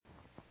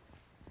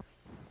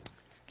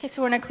Okay,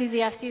 so we're in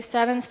Ecclesiastes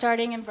 7,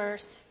 starting in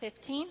verse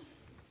 15.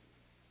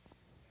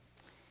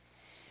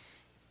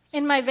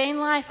 In my vain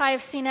life I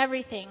have seen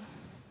everything.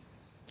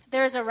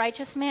 There is a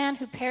righteous man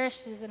who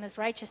perishes in his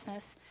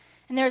righteousness,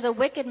 and there is a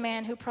wicked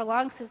man who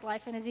prolongs his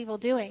life in his evil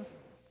doing.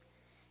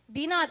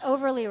 Be not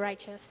overly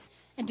righteous,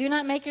 and do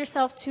not make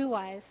yourself too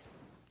wise.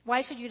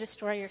 Why should you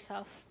destroy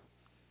yourself?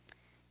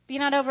 Be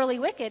not overly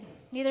wicked,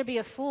 neither be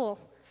a fool.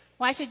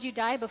 Why should you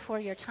die before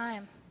your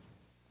time?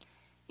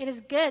 It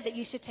is good that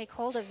you should take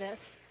hold of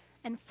this,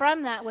 and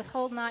from that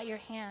withhold not your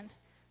hand.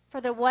 For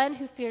the one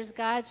who fears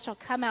God shall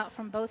come out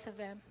from both of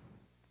them.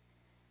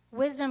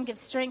 Wisdom gives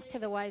strength to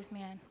the wise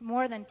man,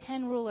 more than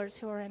 10 rulers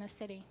who are in a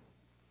city.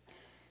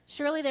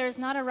 Surely there is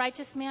not a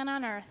righteous man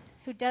on earth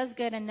who does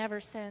good and never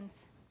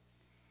sins.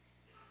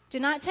 Do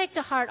not take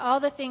to heart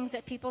all the things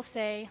that people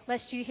say,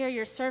 lest you hear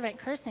your servant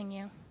cursing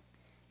you.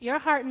 Your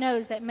heart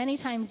knows that many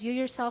times you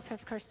yourself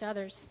have cursed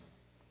others.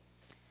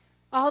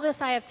 All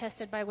this I have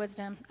tested by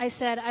wisdom. I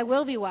said, I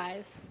will be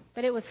wise,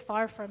 but it was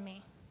far from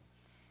me.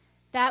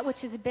 That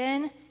which has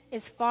been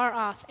is far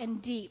off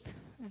and deep,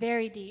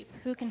 very deep.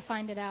 Who can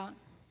find it out?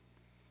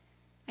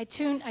 I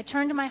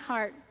turned my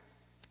heart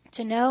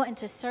to know and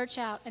to search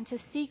out and to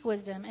seek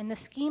wisdom and the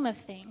scheme of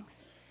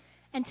things,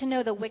 and to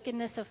know the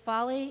wickedness of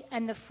folly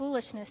and the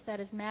foolishness that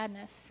is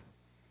madness.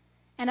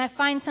 And I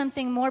find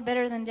something more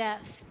bitter than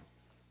death,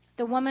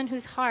 the woman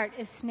whose heart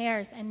is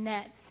snares and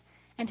nets,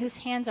 and whose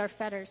hands are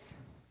fetters.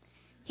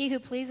 He who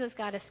pleases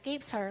God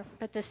escapes her,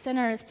 but the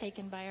sinner is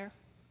taken by her.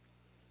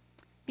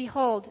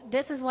 Behold,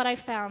 this is what I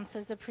found,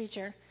 says the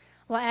preacher,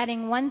 while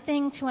adding one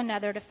thing to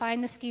another to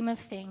find the scheme of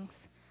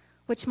things,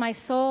 which my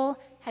soul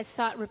has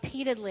sought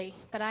repeatedly,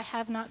 but I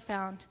have not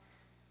found.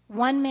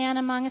 One man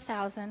among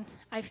 1,000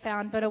 I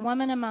found, but a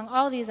woman among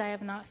all these I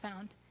have not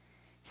found.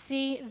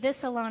 See,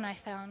 this alone I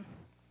found,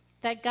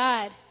 that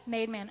God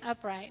made man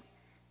upright,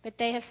 but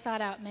they have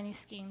sought out many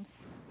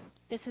schemes.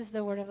 This is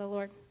the word of the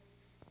Lord.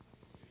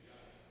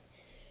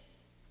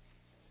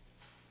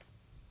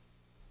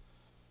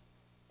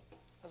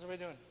 How's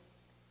everybody doing?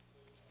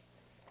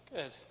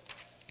 Good.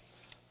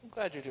 I'm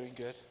glad you're doing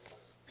good.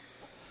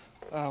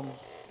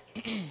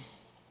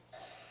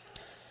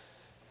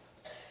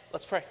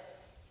 Let's pray.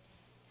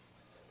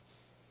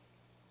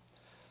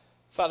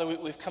 Father,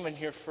 we've come in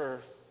here for,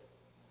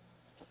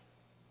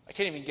 I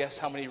can't even guess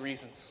how many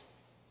reasons.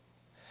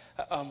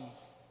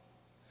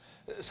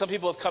 Some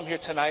people have come here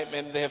tonight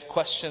and they have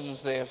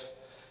questions, they have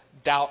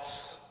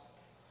doubts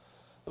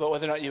about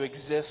whether or not you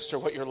exist or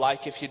what you're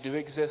like if you do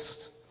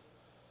exist.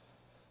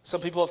 Some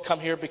people have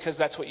come here because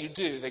that's what you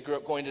do. They grew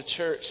up going to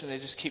church and they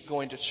just keep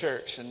going to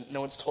church and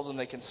no one's told them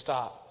they can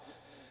stop.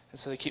 And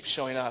so they keep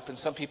showing up. And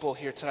some people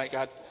here tonight,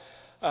 God,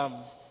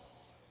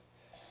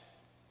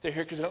 they're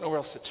here because they don't know where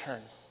else to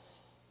turn.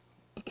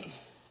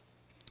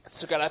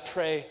 So God, I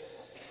pray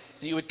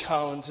that you would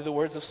come and through the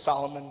words of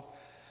Solomon,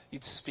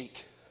 you'd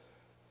speak.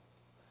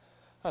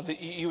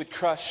 That you would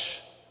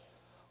crush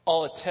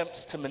all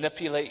attempts to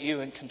manipulate you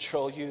and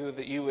control you,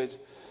 that you would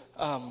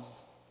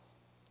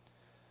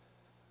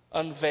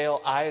unveil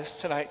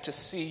eyes tonight to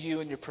see you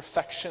and your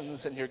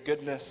perfections and your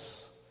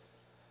goodness,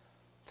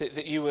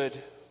 that you would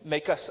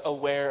make us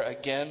aware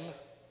again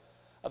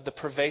of the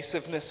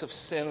pervasiveness of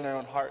sin in our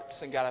own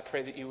hearts. And God, I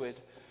pray that you would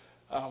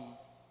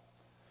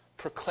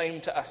proclaim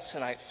to us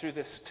tonight through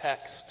this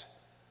text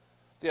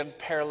the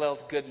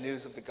unparalleled good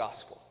news of the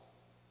gospel.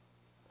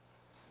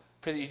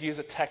 Pray that you'd use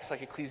a text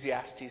like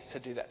Ecclesiastes to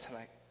do that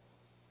tonight.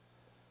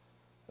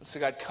 And so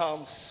God,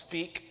 come,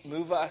 speak,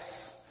 move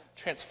us,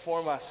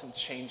 transform us, and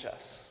change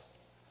us.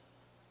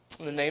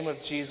 In the name of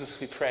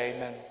Jesus we pray,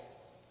 amen.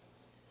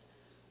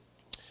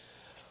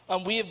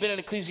 We have been in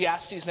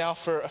Ecclesiastes now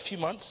for a few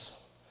months.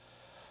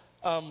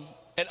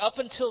 And up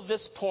until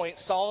this point,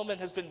 Solomon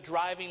has been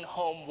driving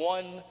home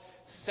one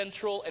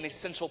central and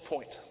essential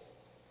point.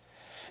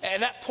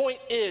 And that point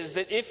is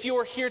that if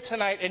you're here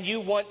tonight and you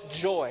want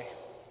joy,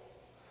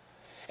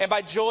 and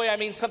by joy I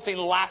mean something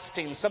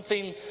lasting,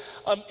 something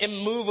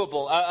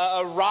immovable,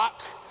 a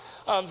rock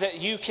that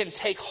you can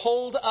take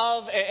hold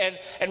of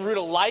and root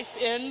a life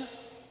in,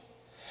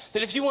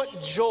 that if you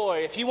want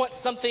joy, if you want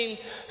something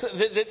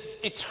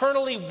that's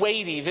eternally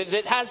weighty,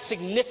 that has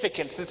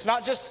significance, that's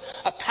not just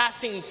a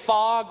passing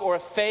fog or a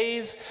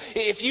phase,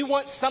 if you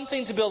want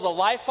something to build a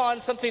life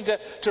on, something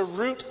to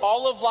root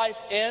all of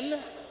life in,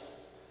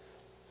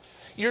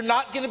 you're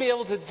not going to be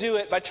able to do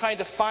it by trying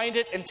to find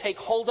it and take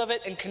hold of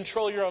it and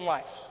control your own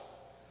life.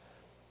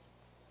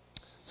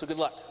 So good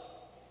luck.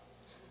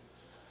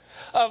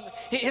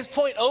 His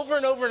point over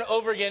and over and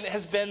over again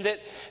has been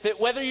that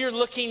whether you're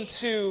looking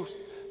to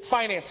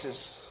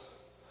finances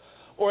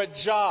or a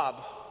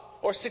job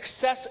or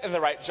success in the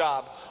right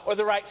job or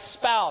the right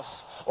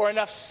spouse or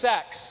enough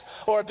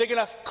sex or a big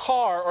enough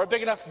car or a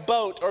big enough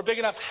boat or a big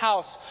enough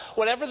house,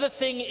 whatever the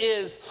thing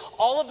is,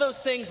 all of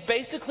those things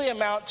basically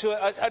amount to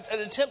an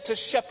attempt to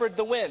shepherd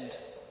the wind.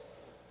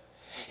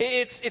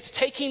 It's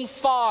taking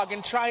fog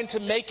and trying to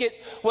make it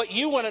what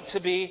you want it to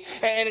be,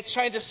 and it's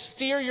trying to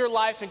steer your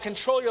life and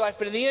control your life.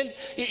 But in the end,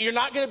 you're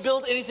not going to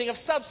build anything of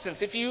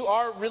substance. If you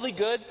are really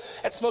good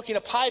at smoking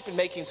a pipe and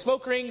making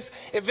smoke rings,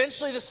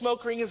 eventually the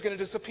smoke ring is going to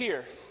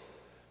disappear.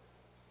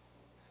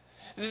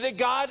 That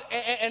God,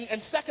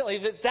 and secondly,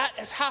 that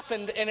has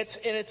happened, and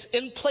it's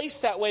in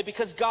place that way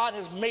because God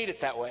has made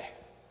it that way.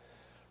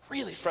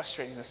 Really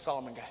frustrating, this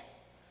Solomon guy.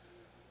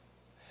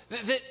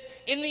 That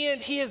in the end,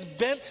 he has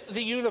bent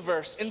the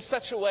universe in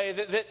such a way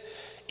that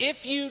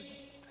if you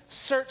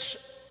search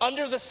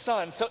under the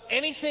sun, so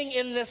anything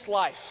in this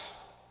life,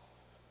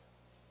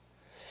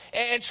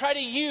 and try to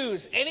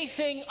use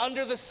anything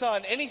under the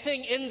sun,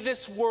 anything in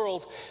this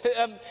world,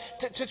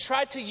 to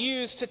try to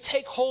use, to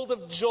take hold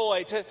of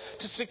joy, to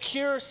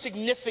secure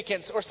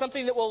significance or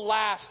something that will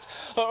last,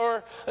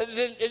 or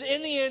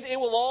in the end, it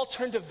will all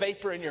turn to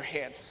vapor in your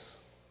hands.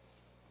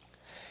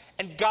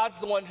 And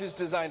God's the one who's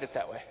designed it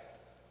that way.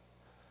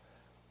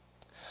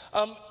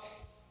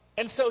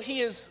 And so he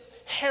is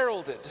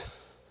heralded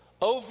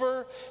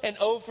over and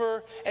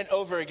over and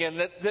over again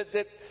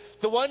that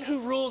the one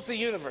who rules the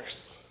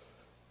universe,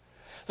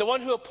 the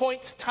one who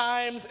appoints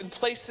times and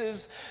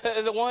places,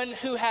 the one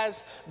who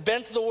has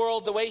bent the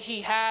world the way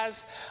he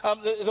has,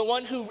 the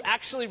one who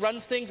actually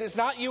runs things is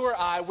not you or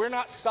I. We're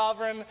not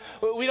sovereign.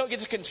 We don't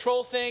get to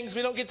control things.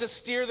 We don't get to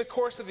steer the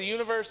course of the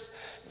universe.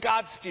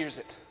 God steers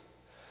it.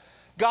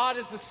 God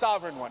is the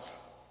sovereign one.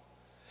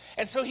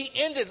 And so he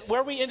ended,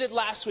 where we ended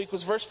last week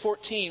was verse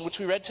 14, which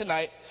we read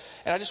tonight.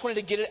 And I just wanted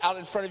to get it out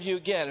in front of you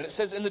again. And it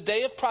says, in the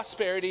day of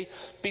prosperity,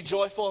 be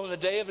joyful. And in the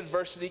day of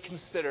adversity,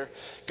 consider.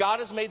 God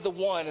has made the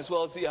one as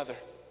well as the other,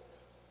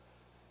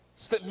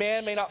 so that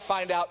man may not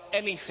find out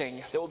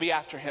anything that will be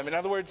after him. In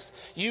other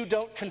words, you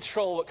don't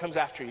control what comes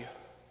after you.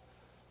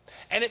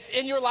 And if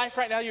in your life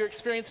right now you're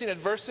experiencing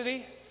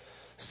adversity,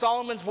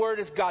 Solomon's word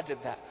is God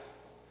did that.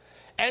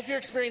 And if you're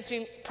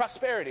experiencing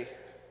prosperity,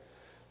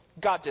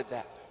 God did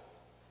that.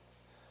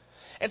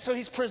 And so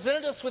he's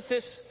presented us with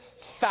this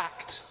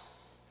fact.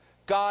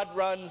 God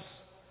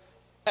runs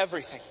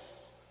everything.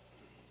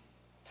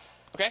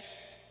 Okay?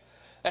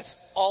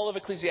 That's all of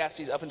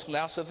Ecclesiastes up until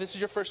now. So if this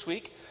is your first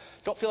week,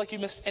 don't feel like you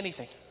missed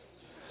anything.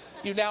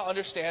 You now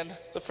understand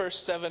the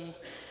first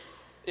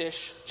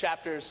 7-ish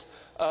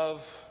chapters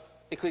of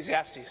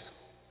Ecclesiastes.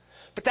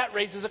 But that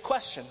raises a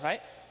question,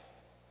 right?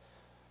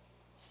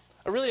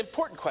 A really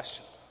important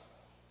question.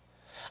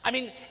 I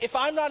mean, if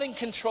I'm not in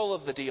control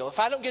of the deal, if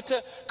I don't get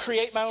to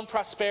create my own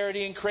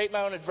prosperity and create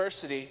my own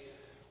adversity,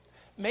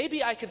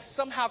 maybe I could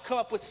somehow come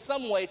up with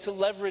some way to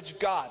leverage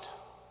God.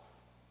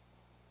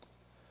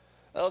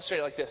 I'll illustrate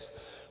it like this.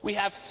 We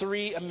have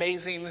 3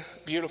 amazing,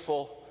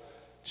 beautiful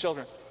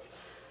children.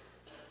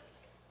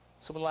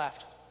 Someone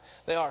laughed.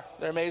 They're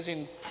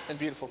amazing and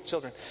beautiful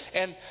children.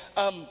 And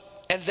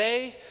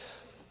they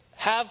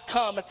have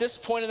come at this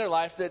point in their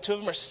life that 2 of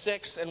them are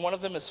 6 and 1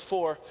 of them is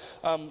 4.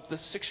 The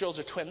 6-year-olds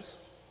are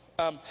twins.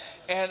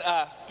 They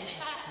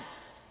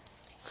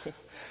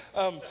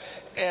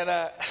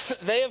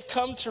have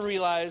come to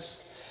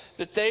realize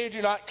that they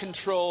do not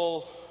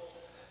control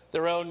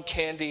their own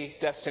candy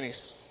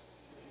destinies.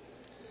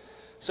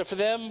 So for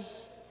them,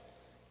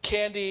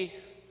 candy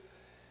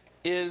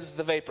is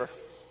the vapor.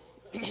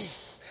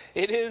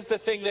 It is the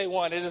thing they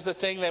want. It is the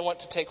thing they want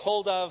to take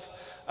hold of,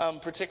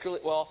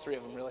 particularly, well, all 3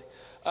 of them really.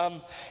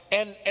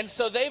 And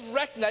so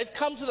they've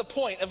come to the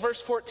point of verse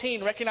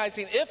 14,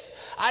 recognizing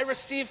if I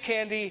receive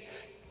candy,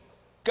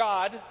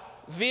 God,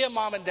 via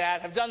mom and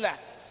dad, have done that.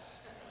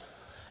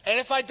 And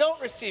if I don't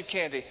receive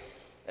candy,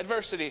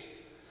 adversity,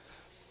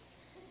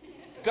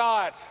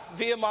 God,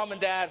 via mom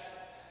and dad,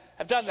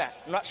 have done that.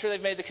 I'm not sure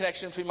they've made the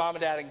connection between mom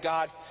and dad and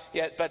God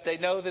yet, but they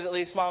know that at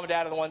least mom and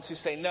dad are the ones who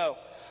say no.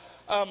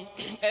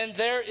 And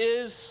there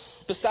is,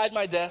 beside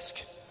my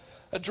desk,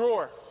 a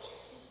drawer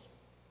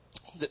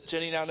that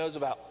Jenny now knows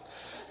about.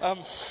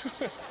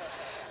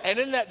 And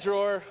in that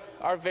drawer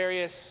are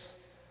various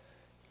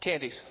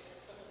candies.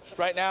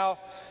 Right now,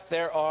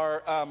 there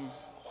are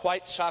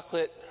white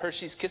chocolate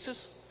Hershey's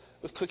Kisses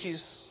with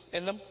cookies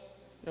in them. You know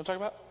what I'm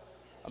talking about?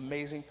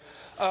 Amazing.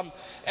 And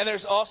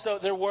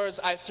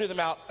I threw them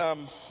out,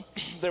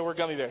 there were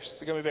gummy bears.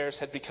 The gummy bears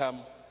had become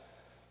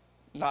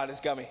not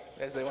as gummy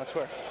as they once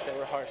were. They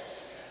were hard.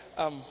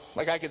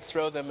 Like I could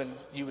throw them and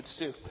you would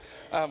stew.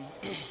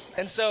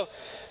 And so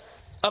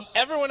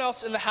everyone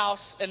else in the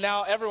house, and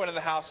now everyone in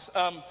the house,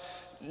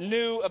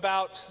 knew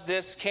about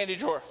this candy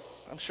drawer.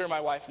 I'm sure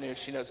my wife knew.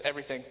 She knows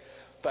everything.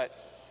 But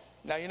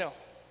now you know.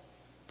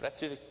 But I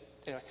threw the...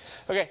 Anyway.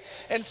 Okay.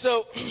 And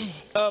so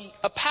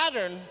a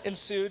pattern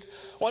ensued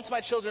once my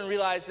children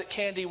realized that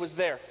candy was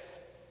there.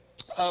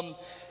 And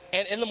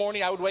in the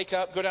morning I would wake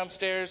up, go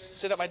downstairs,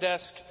 sit at my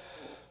desk,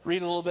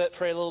 read a little bit,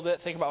 pray a little bit,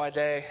 think about my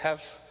day,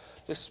 have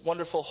this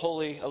wonderful,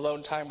 holy,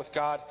 alone time with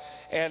God.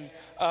 And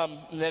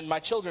then my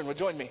children would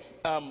join me.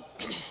 And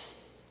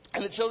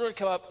the children would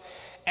come up,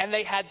 and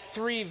they had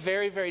 3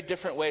 very, very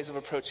different ways of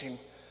approaching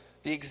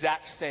the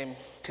exact same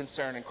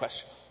concern and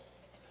question.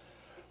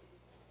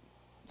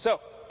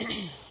 So,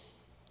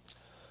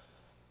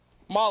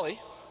 Molly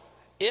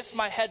if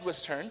my head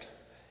was turned,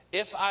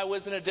 if I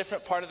was in a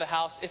different part of the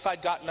house, if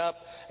I'd gotten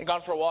up and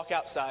gone for a walk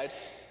outside,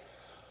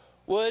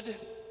 would,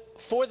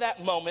 for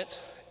that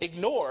moment,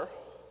 ignore,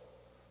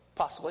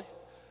 possibly,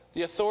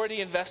 the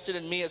authority invested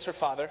in me as her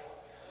father,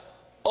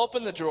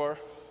 open the drawer,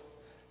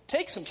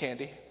 take some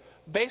candy,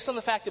 based on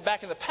the fact that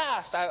back in the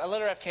past, I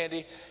let her have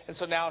candy, and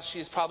so now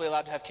she's probably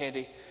allowed to have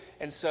candy.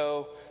 And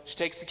so she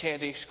takes the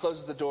candy, she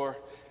closes the door,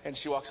 and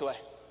she walks away.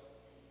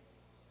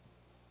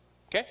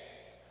 Okay?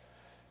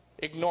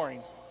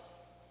 Ignoring.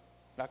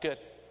 Not good.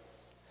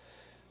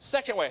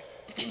 Second way.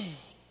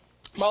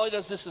 Molly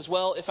does this as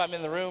well if I'm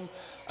in the room.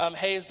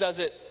 Hayes does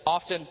it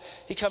often.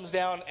 He comes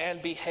down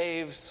and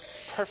behaves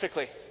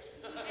perfectly.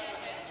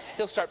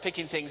 He'll start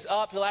picking things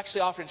up. He'll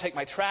actually offer to take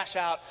my trash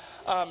out.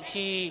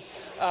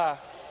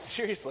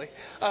 Seriously.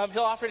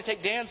 He'll offer to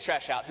take Dan's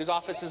trash out, whose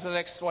office is the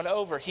next one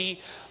over.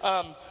 He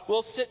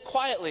will sit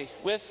quietly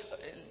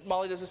with,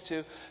 Molly does this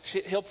too,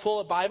 he'll pull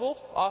a Bible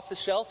off the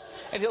shelf,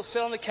 and he'll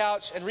sit on the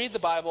couch and read the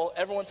Bible,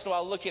 every once in a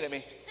while looking at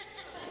me.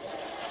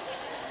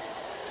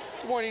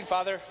 Good morning,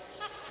 Father.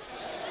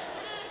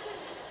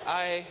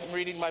 I am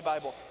reading my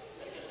Bible.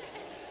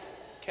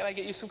 Can I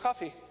get you some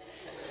coffee?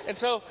 And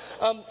so,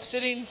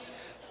 sitting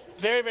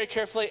very, very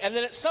carefully. And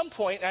then at some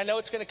point, I know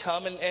it's going to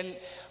come, and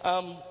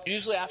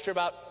usually after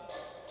about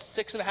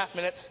 6.5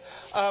 minutes,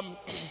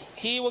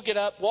 he will get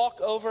up,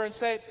 walk over and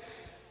say,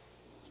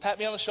 pat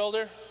me on the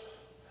shoulder,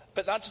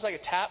 but not just like a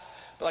tap,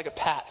 but like a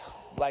pat,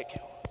 like,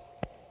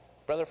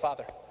 brother,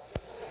 father.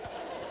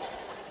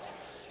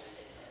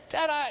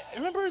 Dad, I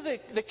remember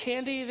the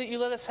candy that you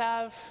let us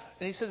have?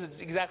 And he says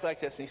it's exactly like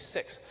this, and he's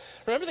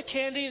 6. Remember the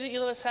candy that you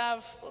let us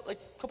have like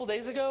a couple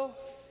days ago?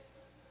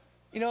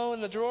 You know, in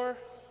the drawer?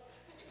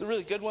 The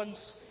really good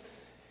ones.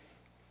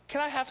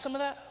 Can I have some of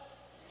that?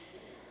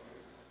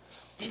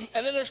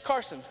 And then there's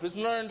Carson, who's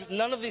learned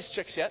none of these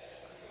tricks yet.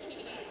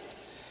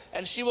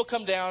 And she will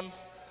come down,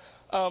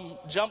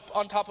 jump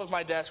on top of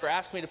my desk, or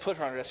ask me to put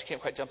her on her desk. She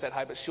can't quite jump that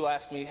high, but she will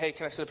ask me, hey,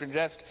 can I sit up on your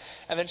desk?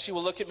 And then she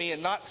will look at me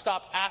and not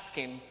stop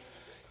asking,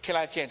 can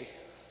I have candy?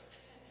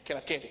 Can I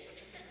have candy?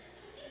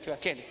 Can I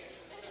have candy?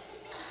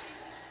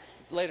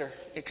 Later.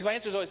 Because my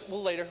answer is always,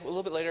 well, later, a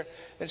little bit later.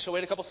 Then she'll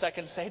wait a couple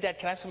seconds, say, hey, Dad,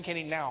 can I have some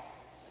candy now?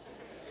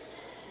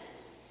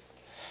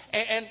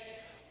 And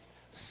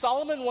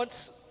Solomon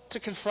wants to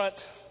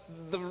confront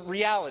the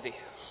reality,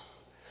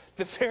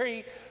 the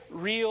very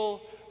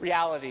real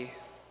reality,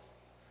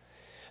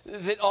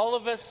 that all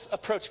of us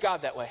approach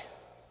God that way.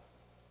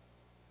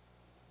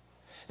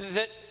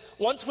 That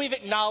once we've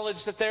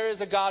acknowledged that there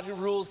is a God who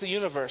rules the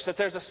universe, that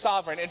there's a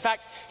sovereign. In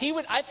fact, he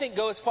would, I think,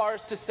 go as far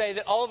as to say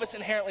that all of us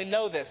inherently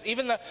know this.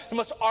 Even the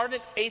most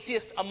ardent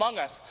atheist among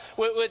us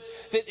would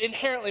that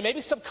inherently,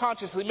 maybe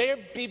subconsciously, may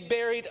be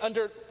buried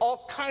under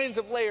all kinds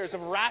of layers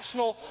of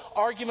rational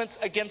arguments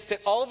against it.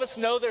 All of us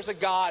know there's a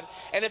God,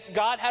 and if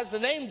God has the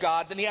name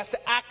God, then he has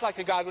to act like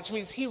a God, which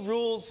means he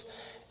rules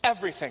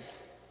everything.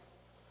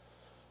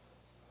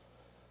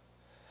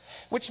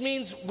 Which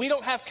means we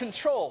don't have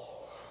control.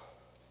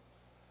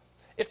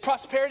 If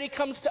prosperity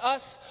comes to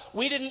us,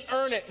 we didn't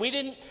earn it. We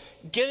didn't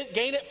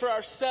gain it for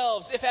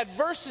ourselves. If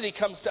adversity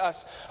comes to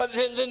us,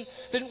 then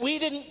we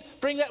didn't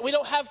bring that. We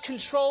don't have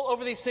control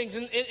over these things.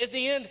 And at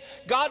the end,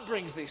 God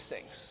brings these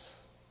things.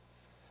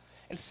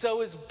 And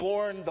so is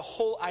born the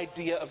whole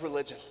idea of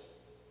religion.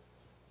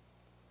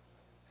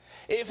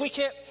 If we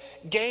can't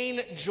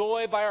gain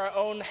joy by our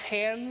own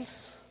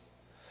hands,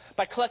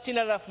 by collecting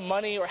enough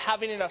money or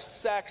having enough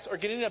sex or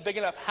getting a big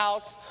enough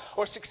house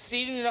or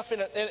succeeding enough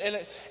in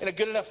a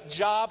good enough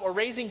job or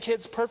raising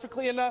kids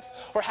perfectly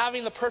enough or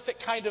having the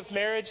perfect kind of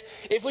marriage,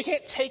 if we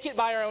can't take it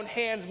by our own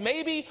hands,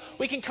 maybe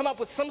we can come up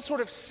with some sort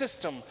of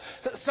system,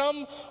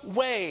 some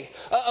way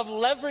of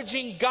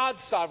leveraging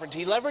God's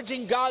sovereignty,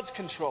 leveraging God's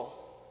control.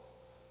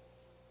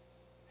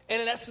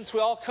 And in essence, we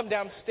all come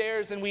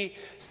downstairs and we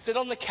sit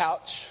on the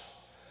couch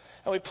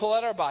and we pull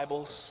out our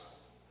Bibles.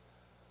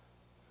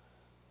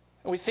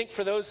 And we think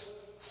for those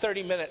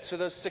 30 minutes or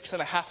those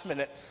 6.5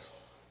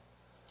 minutes,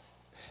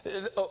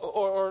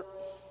 or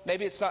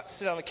maybe it's not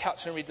sit on the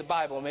couch and read the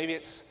Bible. Maybe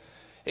it's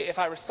if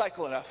I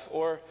recycle enough,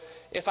 or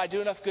if I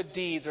do enough good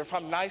deeds, or if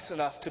I'm nice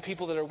enough to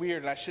people that are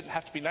weird and I shouldn't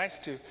have to be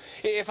nice to.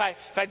 If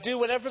I do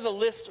whatever the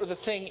list or the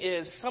thing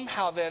is,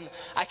 somehow then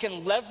I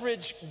can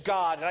leverage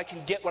God and I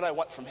can get what I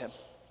want from him.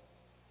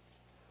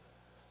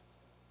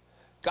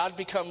 God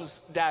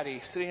becomes daddy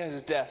sitting at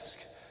his desk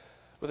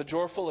with a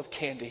drawer full of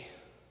candy.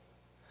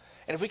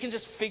 And if we can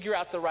just figure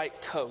out the right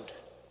code,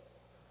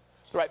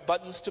 the right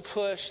buttons to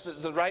push,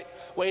 the right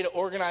way to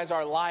organize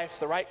our life,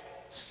 the right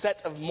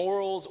set of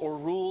morals or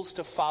rules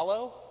to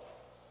follow,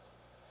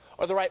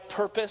 or the right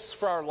purpose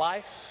for our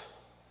life,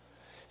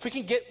 if we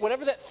can get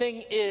whatever that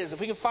thing is,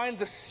 if we can find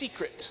the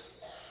secret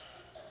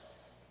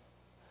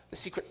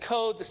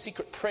code, the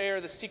secret prayer,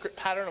 the secret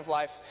pattern of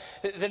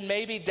life, then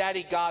maybe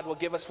Daddy God will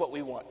give us what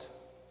we want.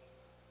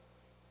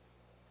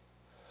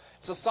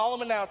 So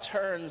Solomon now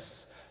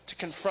turns to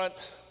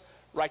confront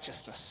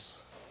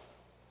righteousness.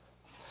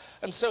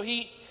 And so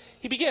he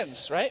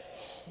begins, right?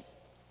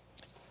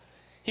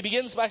 He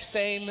begins by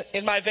saying,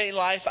 in my vain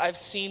life, I've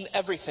seen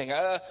everything.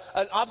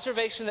 An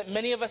observation that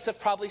many of us have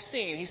probably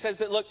seen. He says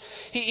that, look,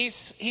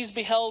 he's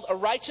beheld a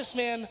righteous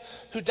man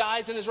who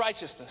dies in his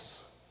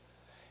righteousness,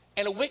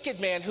 and a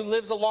wicked man who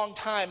lives a long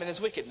time in his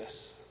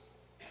wickedness.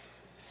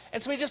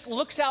 And so he just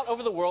looks out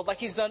over the world like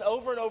he's done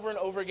over and over and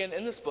over again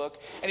in this book,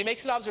 and he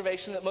makes an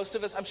observation that most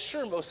of us, I'm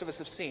sure most of us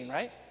have seen,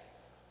 right?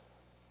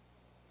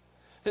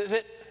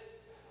 That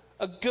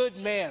a good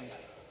man,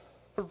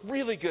 a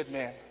really good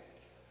man,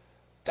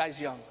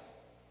 dies young.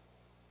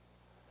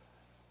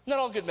 Not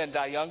all good men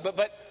die young, but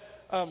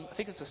I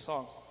think it's a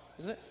song,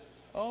 isn't it?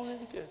 Only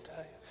the good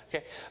die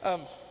young.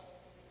 Okay.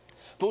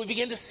 But we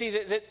begin to see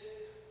that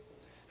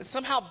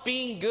somehow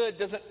being good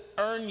doesn't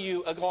earn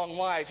you a long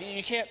life.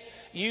 You can't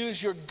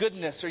use your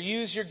goodness or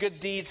use your good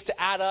deeds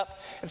to add up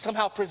and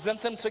somehow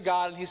present them to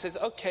God. And he says,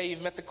 okay,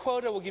 you've met the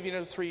quota. We'll give you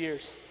another 3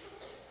 years.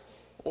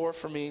 Or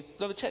for me,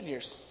 another 10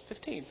 years,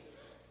 15,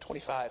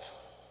 25.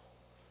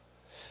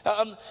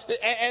 And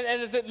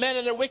the men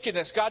in their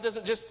wickedness, God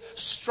doesn't just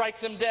strike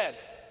them dead.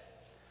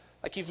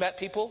 Like you've met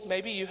people,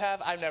 maybe you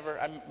have, I'm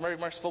very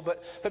merciful,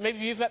 but maybe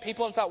you've met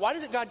people and thought, why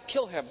doesn't God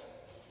kill him?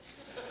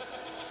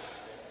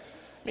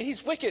 I mean,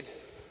 he's wicked.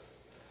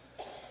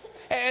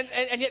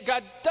 And yet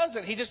God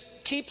doesn't. He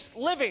just keeps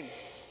living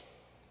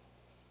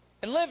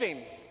and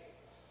living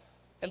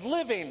and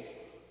living.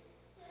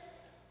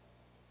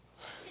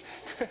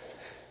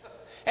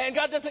 And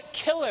God doesn't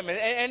kill him.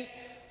 And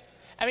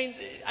I mean,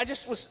 I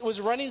just was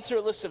running through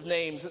a list of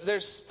names.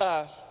 There's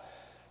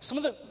some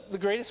of the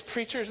greatest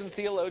preachers and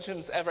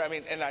theologians ever. I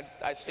mean, and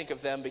I think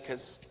of them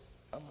because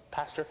I'm a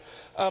pastor.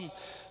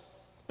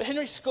 But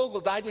Henry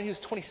Scougal died when he was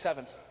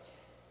 27.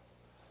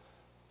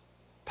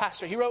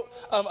 Pastor. He wrote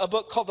a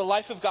book called The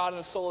Life of God and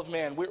the Soul of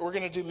Man. We're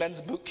going to do men's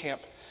boot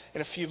camp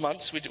in a few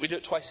months. We do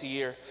it twice a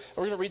year. And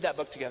we're going to read that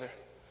book together.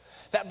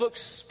 That book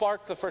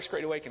sparked the First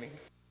Great Awakening.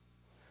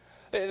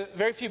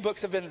 Very few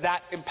books have been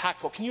that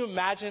impactful. Can you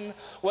imagine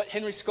what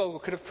Henry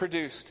Scougal could have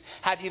produced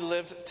had he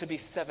lived to be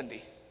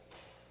 70?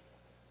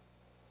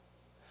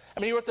 I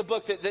mean, he wrote the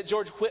book that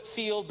George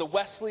Whitefield, the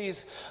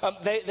Wesleys,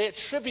 they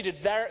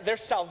attributed their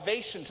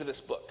salvation to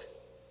this book.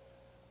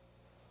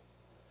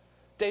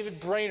 David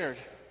Brainerd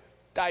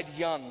died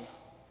young,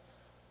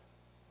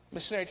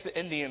 missionary to the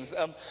Indians.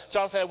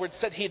 Jonathan Edwards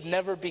said he had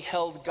never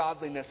beheld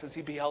godliness as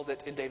he beheld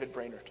it in David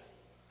Brainerd.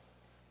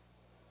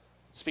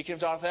 Speaking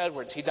of Jonathan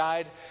Edwards, he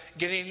died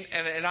getting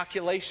an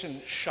inoculation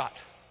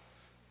shot.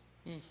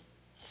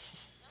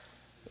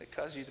 It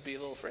causes you to be a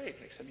little afraid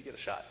next time you get a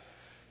shot.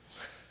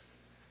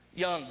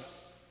 Young, in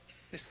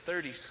his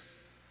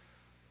 30s.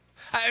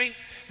 I mean,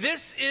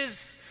 this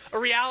is a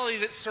reality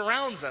that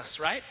surrounds us,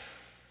 right?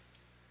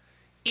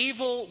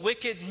 Evil,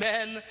 wicked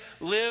men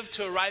live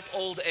to a ripe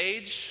old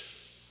age.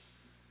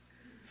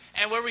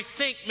 And where we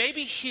think,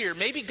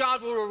 maybe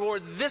God will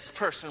reward this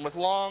person with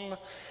long,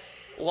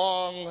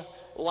 long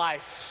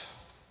life.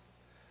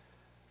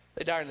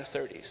 They die in their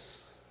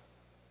 30s.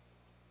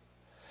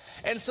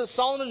 And so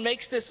Solomon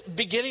makes this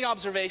beginning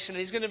observation, and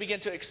he's going to begin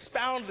to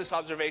expound this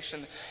observation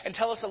and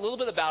tell us a little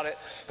bit about it.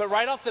 But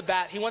right off the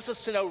bat, he wants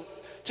us to know,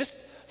 just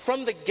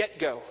from the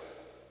get-go,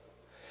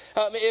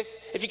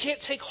 if you can't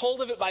take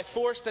hold of it by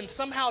force, then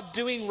somehow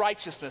doing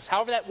righteousness,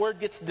 however that word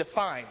gets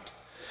defined,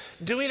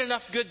 doing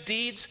enough good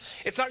deeds,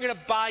 it's not going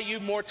to buy you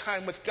more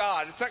time with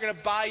God. It's not going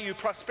to buy you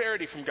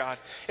prosperity from God.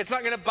 It's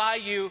not going to buy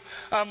you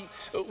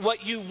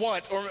what you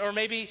want, or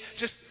maybe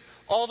just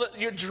all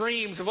your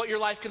dreams of what your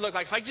life could look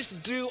like. If I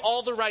just do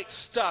all the right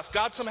stuff,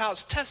 God somehow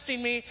is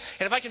testing me,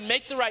 and if I can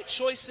make the right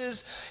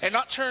choices and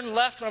not turn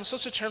left when I'm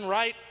supposed to turn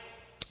right,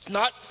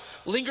 not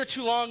linger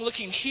too long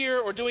looking here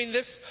or doing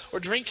this or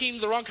drinking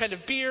the wrong kind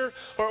of beer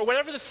or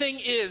whatever the thing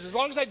is, as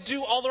long as I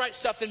do all the right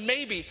stuff, then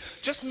maybe,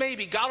 just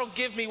maybe, God will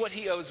give me what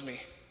he owes me.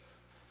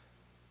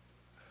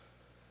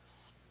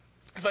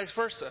 Vice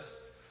versa.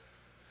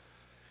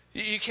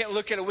 You can't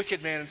look at a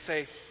wicked man and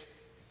say,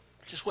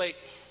 just wait,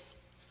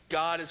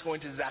 God is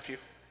going to zap you.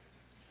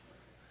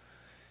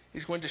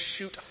 He's going to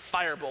shoot a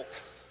firebolt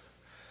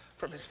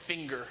from his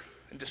finger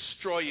and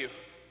destroy you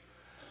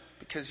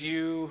because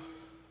you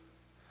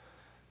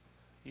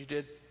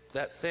did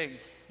that thing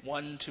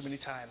one too many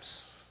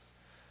times.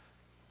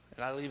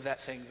 And I leave that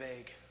thing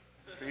vague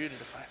for you to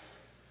define.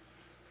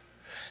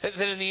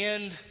 Then in the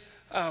end,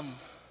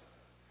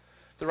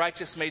 the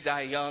righteous may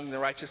die young. The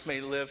righteous may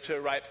live to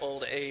a ripe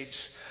old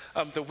age.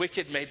 The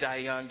wicked may die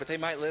young, but they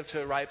might live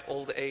to a ripe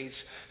old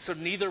age. So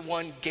neither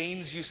one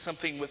gains you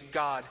something with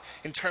God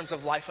in terms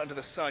of life under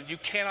the sun. You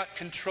cannot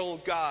control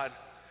God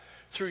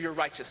through your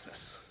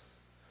righteousness,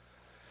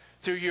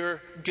 through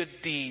your good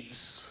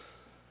deeds,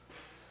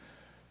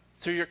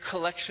 through your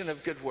collection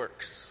of good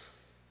works.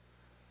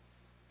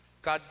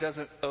 God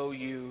doesn't owe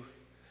you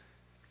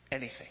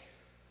anything.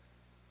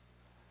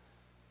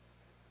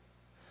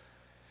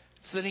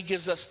 So then he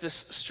gives us this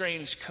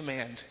strange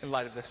command in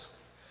light of this.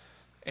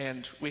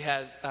 And we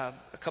had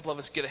a couple of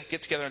us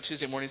get together on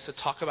Tuesday mornings to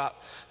talk about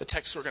the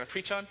text we're going to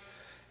preach on.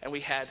 And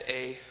we had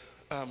a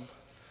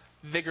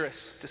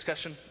vigorous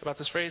discussion about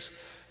this phrase.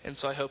 And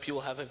so I hope you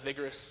will have a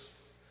vigorous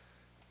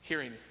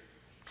Hearing.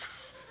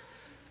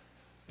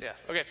 Yeah,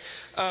 okay.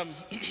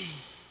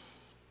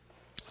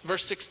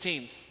 Verse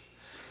 16.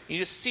 You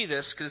just see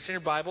this because it's in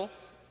your Bible,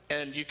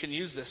 and you can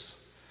use this.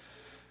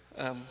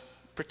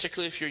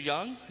 Particularly if you're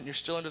young and you're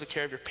still under the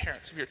care of your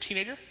parents. If you're a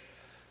teenager,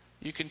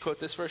 you can quote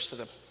this verse to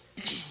them.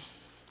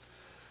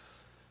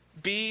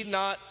 Be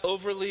not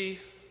overly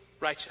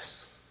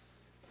righteous.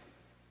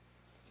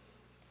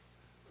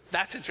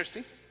 That's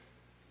interesting.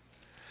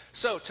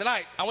 So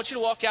tonight, I want you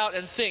to walk out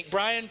and think.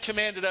 Brian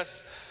commanded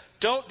us,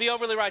 don't be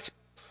overly righteous.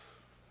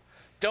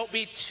 Don't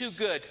be too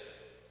good.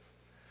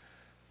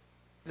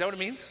 Is that what it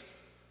means?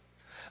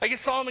 I guess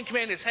Solomon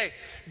commanded us, hey,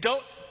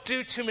 don't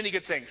do too many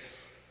good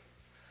things.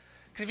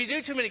 Because if you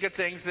do too many good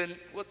things, then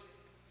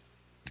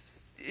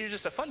you're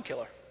just a fun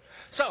killer.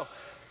 So,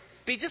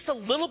 be just a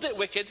little bit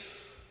wicked,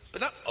 but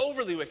not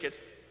overly wicked.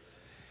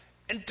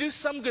 And do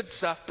some good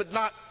stuff, but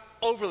not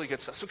overly good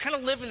stuff. So kind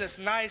of live in this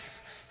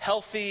nice,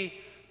 healthy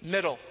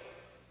middle.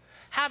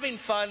 Having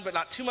fun, but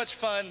not too much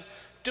fun.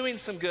 Doing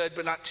some good,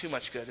 but not too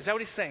much good. Is that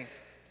what he's saying?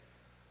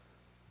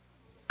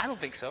 I don't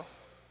think so.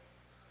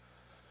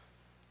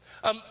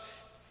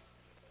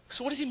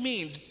 So what does he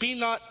mean? Be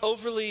not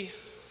overly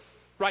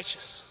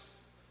righteous.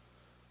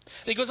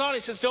 And he goes on,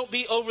 he says, don't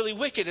be overly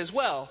wicked as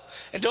well.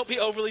 And don't be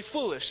overly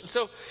foolish. And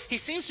so he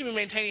seems to be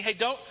maintaining, hey,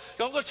 don't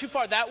go too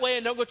far that way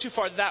and don't go too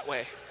far that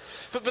way.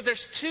 But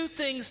there's two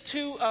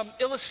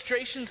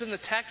illustrations in the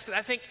text that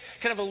I think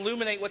kind of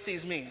illuminate what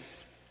these mean.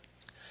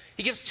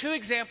 He gives two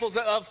examples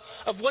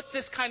of what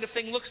this kind of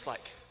thing looks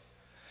like.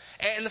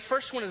 And the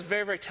first one is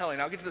very, very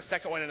telling. I'll get to the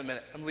second one in a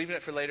minute. I'm leaving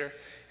it for later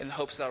in the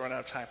hopes that I'll run out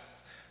of time.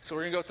 So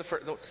we're going to go with the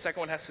first. The second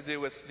one has to do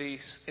with the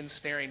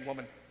ensnaring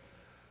woman.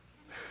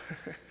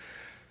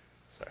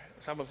 Sorry,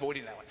 so I'm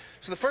avoiding that one.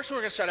 So the first one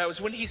we're going to start out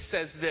is when he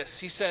says this.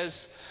 He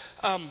says,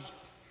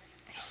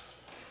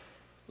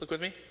 look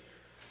with me.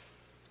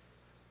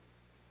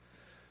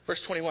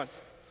 Verse 21.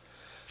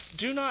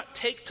 Do not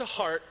take to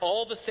heart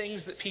all the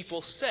things that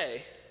people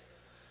say,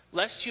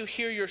 lest you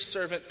hear your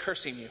servant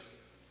cursing you.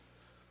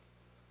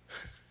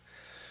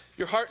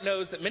 Your heart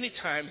knows that many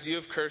times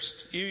you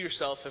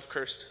yourself have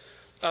cursed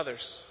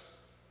others.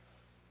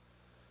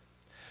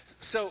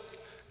 So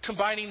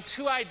combining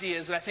two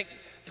ideas that I think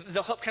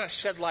they'll help kind of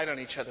shed light on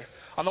each other.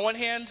 On the one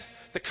hand,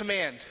 the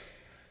command.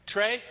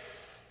 Trey, you're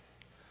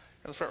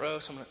in the front row,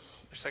 someone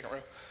in the second row.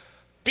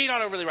 Be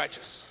not overly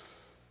righteous.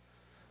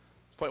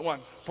 Point one.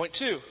 Point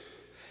two.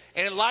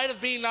 And in light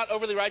of being not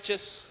overly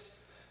righteous,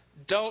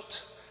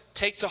 don't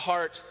take to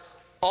heart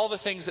all the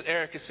things that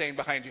Eric is saying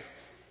behind you,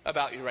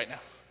 about you right now.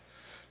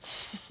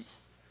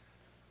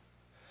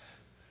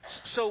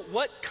 So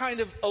what kind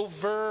of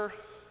over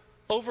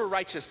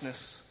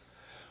righteousness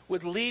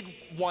would lead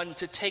one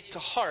to take to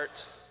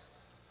heart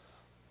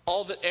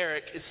all that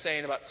Eric is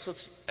saying about? So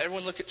let's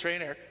everyone look at Trey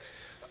and Eric.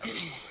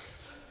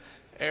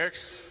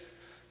 Eric's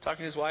talking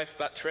to his wife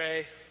about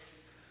Trey,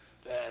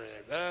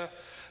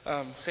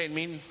 saying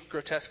mean,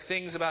 grotesque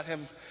things about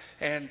him,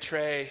 and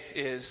Trey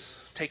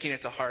is taking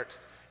it to heart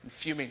and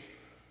fuming.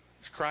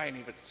 He's crying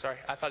even. Sorry,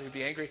 I thought he'd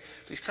be angry,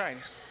 but he's crying.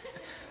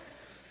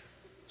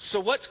 So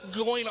what's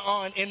going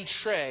on in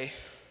Trey,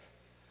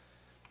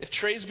 if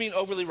Trey's being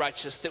overly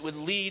righteous, that would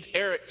lead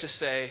Eric to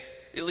say,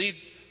 lead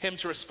him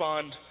to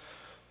respond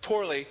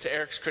poorly to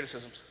Eric's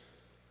criticisms?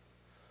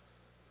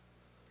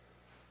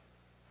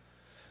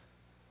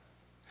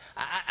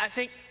 I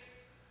think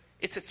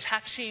it's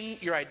attaching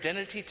your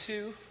identity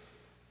to,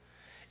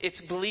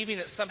 it's believing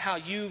that somehow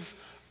you've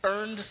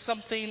earned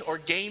something or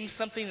gained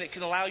something that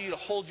can allow you to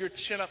hold your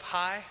chin up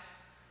high,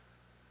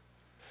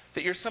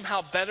 that you're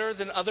somehow better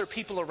than other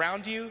people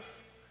around you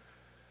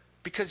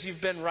because you've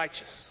been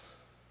righteous.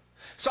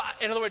 So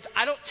in other words,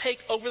 I don't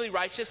take overly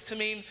righteous to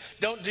mean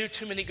don't do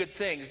too many good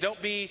things,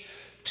 don't be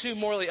too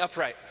morally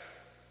upright.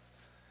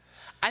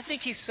 I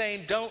think he's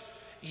saying don't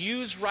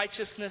use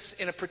righteousness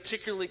in a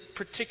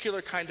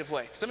particular kind of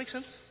way. Does that make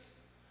sense?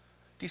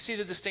 Do you see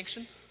the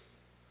distinction?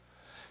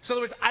 So in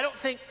other words, I don't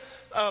think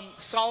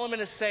Solomon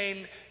is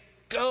saying,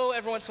 go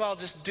every once in a while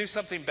just do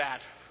something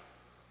bad.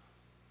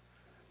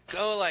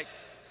 Go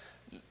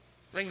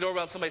ring the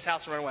doorbell at somebody's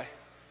house and run away.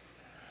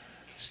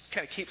 Just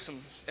kind of keep some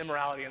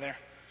immorality in there.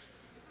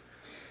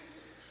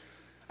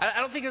 I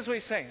don't think that's what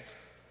he's saying.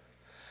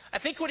 I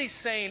think what he's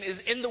saying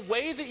is in the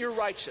way that you're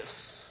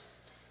righteous,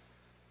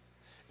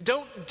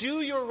 don't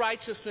do your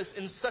righteousness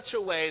in such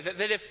a way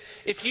that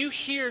if you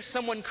hear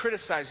someone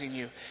criticizing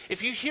you,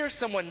 if you hear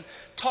someone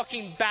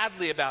talking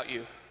badly about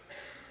you,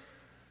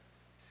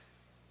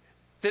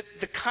 that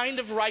the kind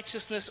of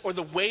righteousness or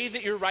the way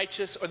that you're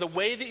righteous or the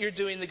way that you're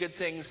doing the good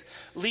things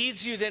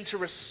leads you then to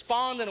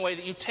respond in a way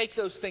that you take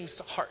those things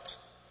to heart.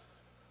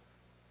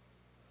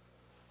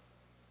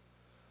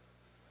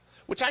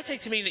 Which I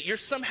take to mean that you're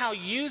somehow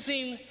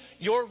using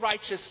your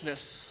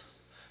righteousness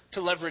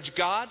to leverage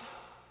God,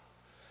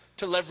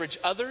 to leverage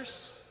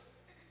others,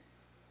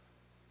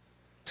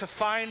 to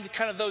find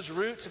kind of those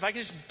roots. If I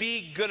can just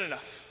be good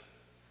enough,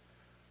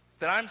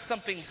 then I'm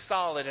something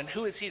solid, and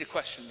who is he to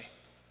question me?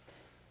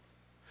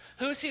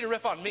 Who is he to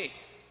rip on me?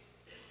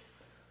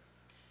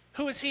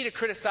 Who is he to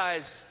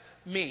criticize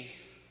me?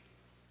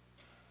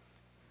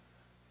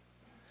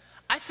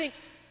 I think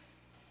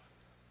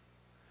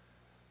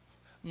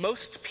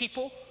most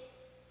people,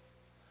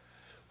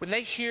 when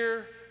they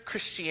hear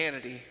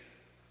Christianity,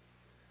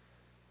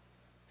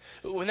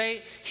 when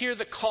they hear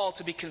the call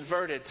to be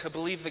converted, to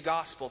believe the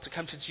gospel, to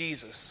come to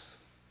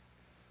Jesus,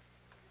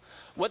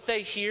 what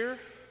they hear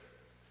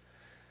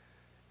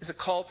is a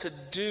call to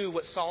do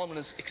what Solomon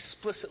is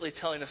explicitly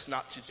telling us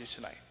not to do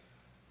tonight.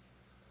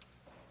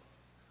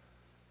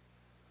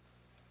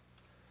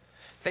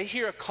 They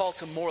hear a call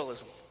to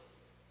moralism.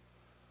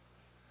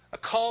 A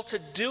call to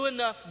do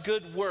enough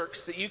good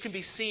works that you can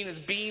be seen as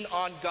being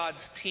on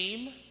God's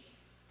team.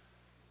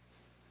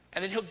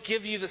 And then he'll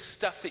give you the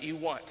stuff that you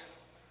want.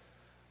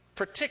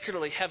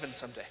 Particularly heaven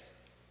someday.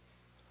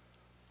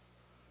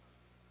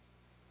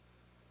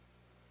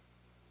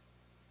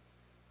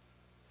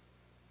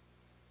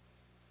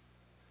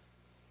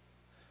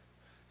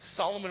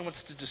 Solomon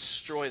wants to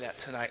destroy that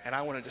tonight, and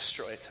I want to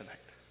destroy it tonight.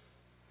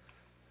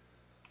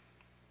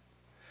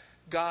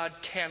 God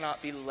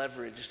cannot be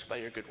leveraged by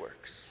your good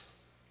works.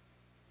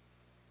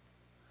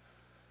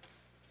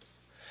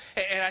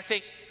 And I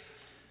think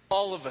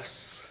all of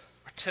us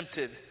are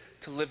tempted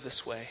to live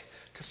this way,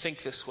 to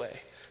think this way,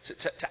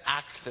 to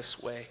act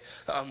this way.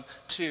 And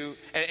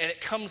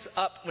it comes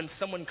up when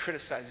someone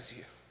criticizes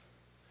you.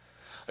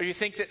 Or you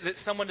think that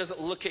someone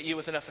doesn't look at you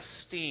with enough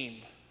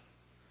esteem.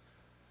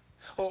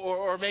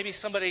 Or maybe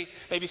somebody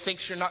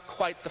thinks you're not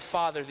quite the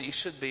father that you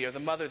should be, or the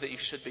mother that you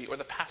should be, or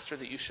the pastor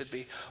that you should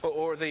be,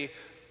 or the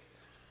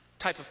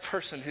type of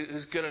person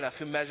who's good enough,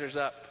 who measures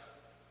up.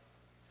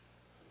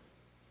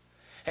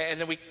 And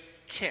then we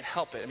can't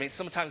help it. I mean,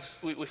 sometimes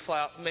we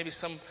fly out. Maybe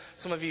some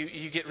of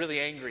you get really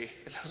angry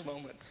in those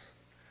moments.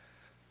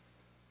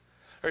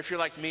 Or if you're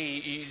like me,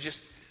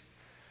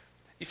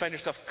 you find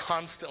yourself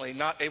constantly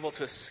not able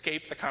to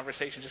escape the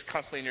conversation, just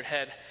constantly in your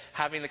head,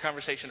 having the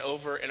conversation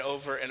over and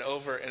over and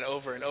over and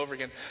over and over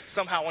again,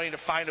 somehow wanting to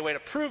find a way to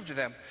prove to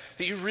them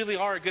that you really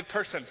are a good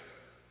person.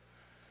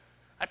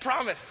 I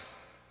promise,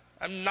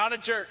 I'm not a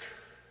jerk.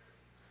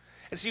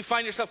 And so you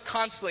find yourself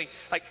constantly,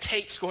 like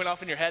tapes going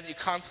off in your head, that you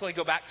constantly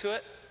go back to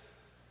it.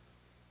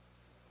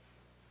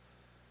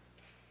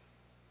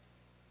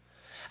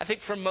 I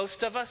think for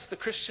most of us, the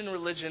Christian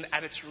religion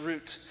at its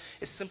root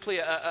is simply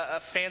a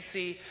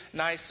fancy,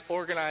 nice,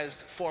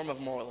 organized form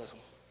of moralism.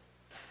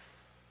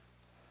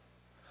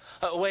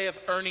 A way of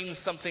earning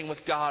something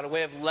with God, a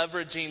way of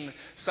leveraging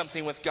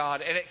something with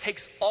God. And it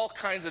takes all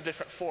kinds of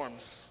different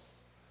forms.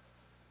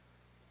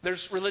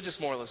 There's religious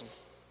moralism.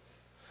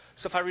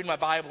 So if I read my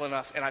Bible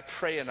enough and I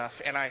pray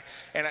enough and I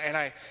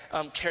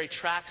carry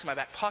tracts in my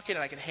back pocket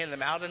and I can hand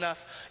them out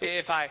enough,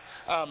 if I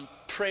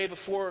pray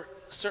before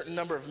a certain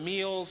number of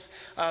meals,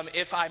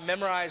 if I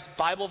memorize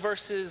Bible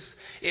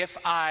verses, if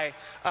I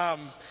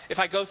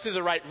go through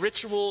the right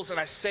rituals and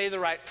I say the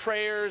right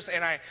prayers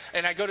and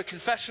I go to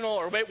confessional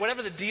or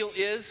whatever the deal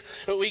is,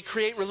 we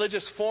create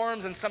religious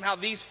forms, and somehow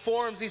these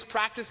forms, these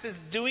practices,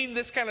 doing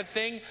this kind of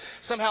thing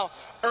somehow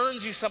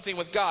earns you something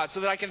with God,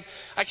 so that I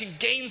can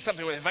gain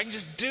something with Him. If I can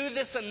just do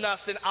this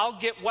enough, then I'll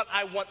get what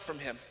I want from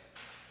Him.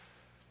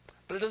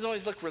 But it doesn't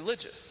always look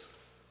religious.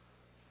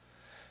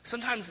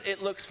 Sometimes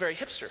it looks very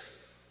hipster.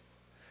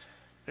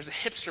 There's a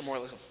hipster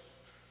moralism.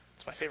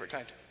 It's my favorite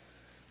kind.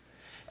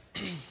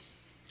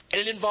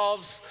 And it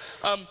involves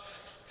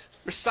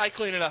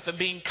recycling enough and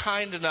being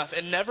kind enough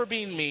and never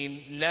being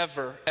mean.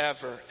 Never,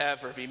 ever,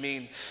 ever be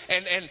mean.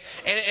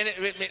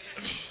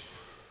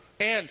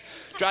 And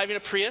driving a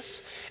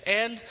Prius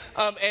and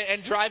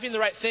driving the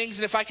right things.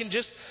 And if I can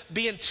just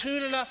be in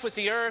tune enough with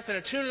the earth and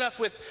in tune enough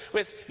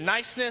with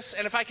niceness,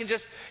 and if I can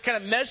just kind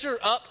of measure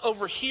up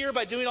over here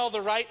by doing all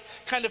the right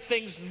kind of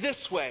things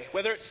this way,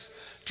 whether it's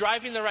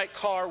driving the right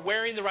car,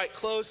 wearing the right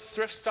clothes,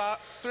 thrift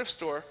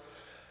store,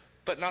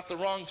 but not the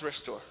wrong thrift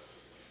store.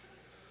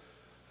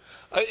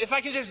 If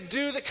I can just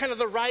do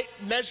the right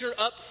measure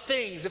up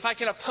things, if I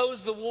can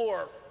oppose the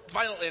war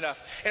violently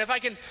enough, and if I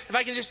can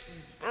just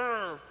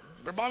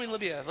we're bombing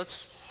Libya.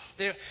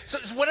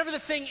 So whatever the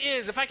thing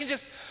is, if I can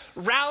just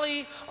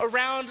rally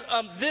around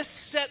this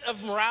set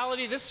of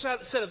morality, this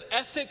set of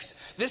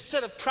ethics, this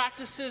set of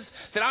practices,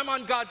 then I'm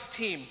on God's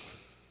team.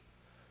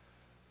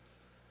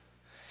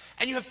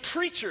 And you have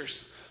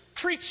preachers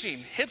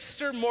preaching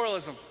hipster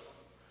moralism,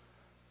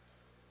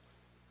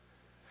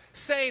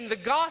 saying the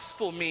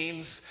gospel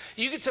means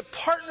you get to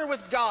partner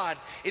with God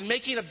in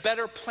making a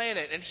better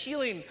planet and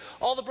healing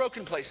all the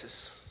broken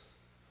places.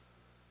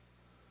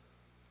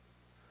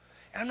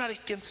 And I'm not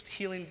against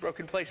healing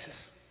broken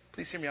places.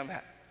 Please hear me on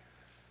that.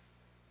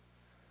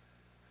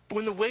 But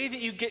when the way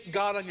that you get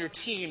God on your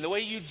team, the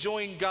way you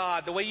join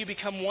God, the way you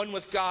become one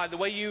with God, the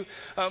way you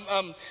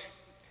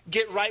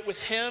get right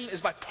with Him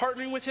is by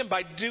partnering with Him,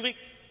 by doing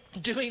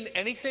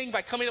anything,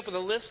 by coming up with a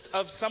list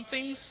of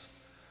somethings,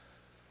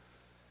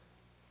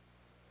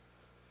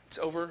 it's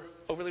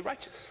overly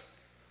righteous.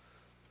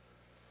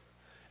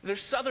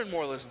 There's Southern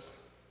moralism.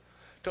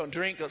 Don't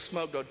drink, don't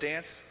smoke, don't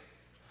dance.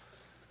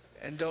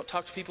 And don't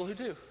talk to people who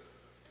do.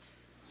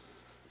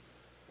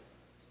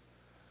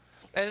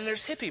 And then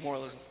there's hippie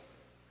moralism.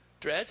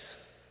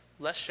 Dreads,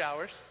 less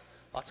showers,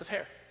 lots of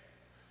hair.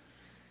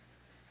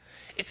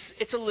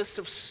 It's a list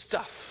of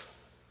stuff.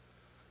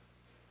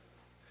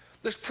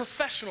 There's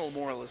professional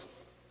moralism.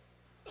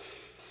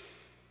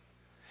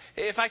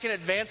 If I can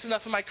advance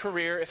enough in my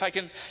career, if I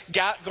can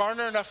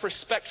garner enough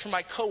respect from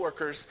my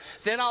coworkers,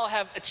 then I'll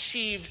have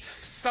achieved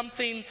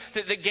something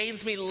that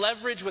gains me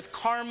leverage with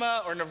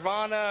karma or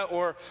nirvana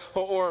or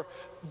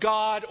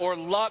God or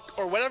luck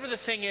or whatever the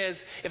thing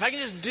is. If I can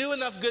just do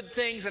enough good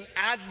things and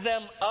add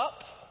them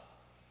up,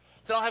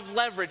 then I'll have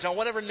leverage on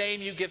whatever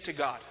name you give to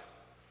God.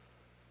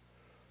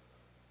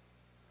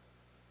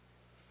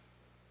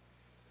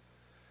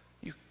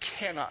 You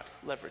cannot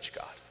leverage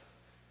God.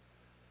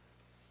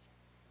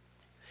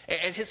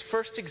 And his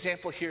first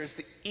example here is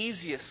the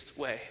easiest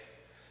way,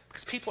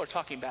 because people are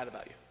talking bad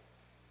about you,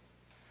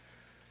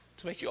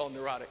 to make you all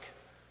neurotic.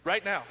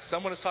 Right now,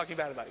 someone is talking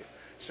bad about you.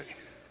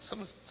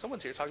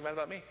 Someone's here talking bad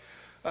about me.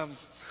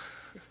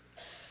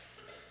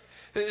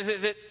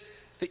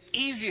 The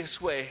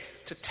easiest way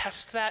to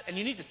test that, and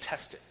you need to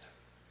test it.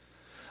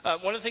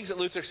 One of the things that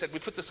Luther said, we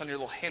put this on your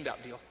little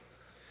handout deal,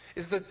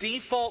 is the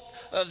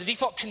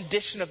default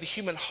condition of the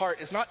human heart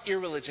is not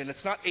irreligion,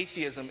 it's not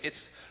atheism,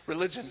 it's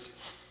religion.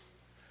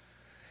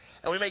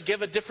 And we may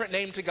give a different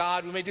name to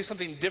God. We may do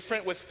something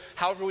different with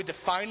however we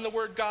define the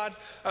word God.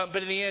 But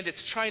in the end,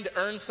 it's trying to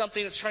earn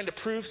something. It's trying to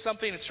prove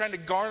something. It's trying to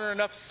garner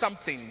enough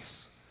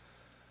somethings.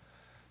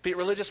 Be it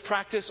religious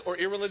practice or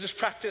irreligious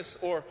practice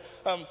or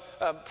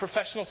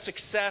professional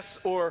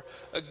success or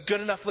a good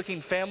enough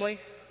looking family.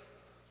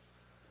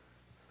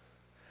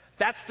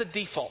 That's the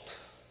default.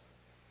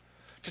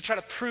 To try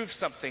to prove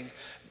something.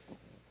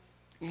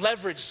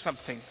 Leverage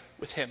something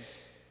with him.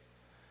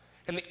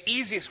 And the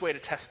easiest way to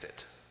test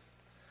it,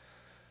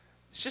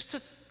 it's just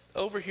to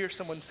overhear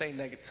someone saying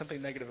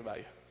something negative about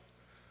you.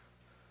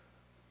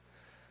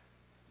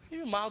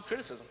 Maybe mild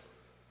criticism.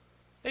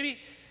 Maybe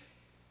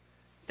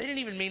they didn't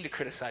even mean to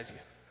criticize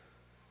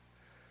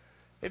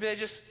you.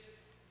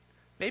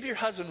 Maybe your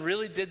husband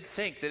really did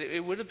think that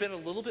it would have been a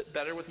little bit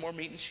better with more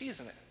meat and cheese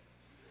in it.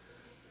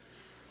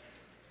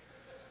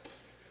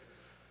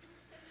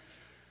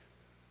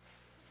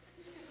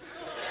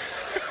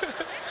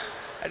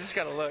 I just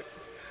got to look.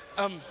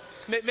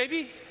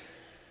 Maybe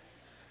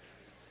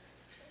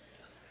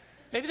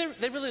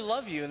they really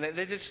love you and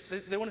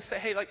they want to say,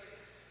 hey, like,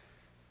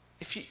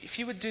 if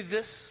you would do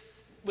this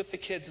with the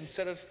kids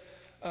instead of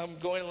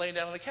going and laying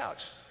down on the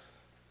couch.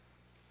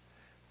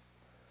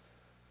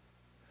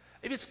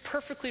 Maybe it's a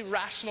perfectly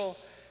rational,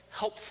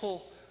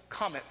 helpful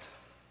comment.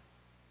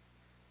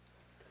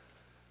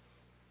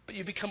 But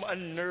you become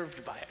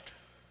unnerved by it.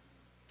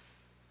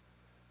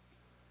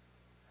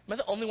 Am I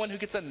the only one who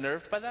gets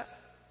unnerved by that?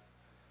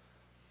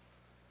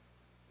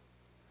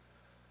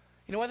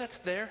 You know why that's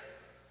there?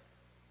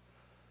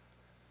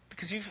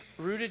 Because you've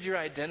rooted your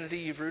identity,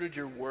 you've rooted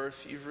your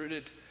worth, you've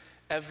rooted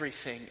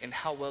everything in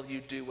how well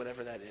you do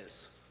whatever that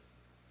is.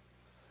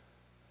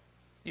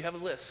 You have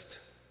a list.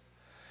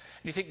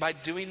 And you think by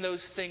doing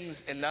those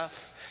things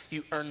enough,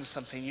 you earn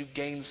something, you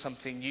gain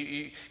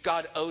something,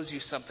 God owes you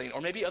something,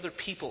 or maybe other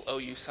people owe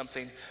you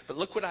something. But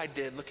look what I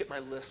did, look at my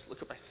list,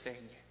 look at my thing.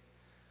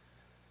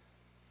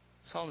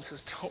 Solomon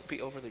says, don't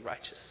be overly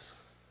righteous.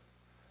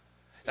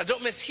 Now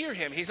don't mishear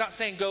him. He's not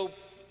saying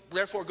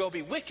therefore go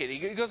be wicked. He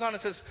goes on and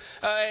says,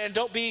 and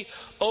don't be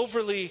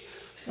overly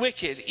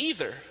wicked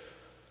either.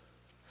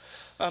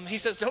 He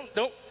says,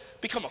 don't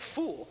become a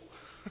fool.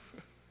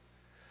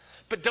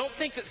 But don't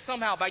think that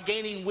somehow by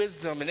gaining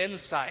wisdom and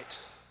insight,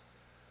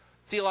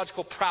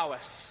 theological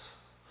prowess,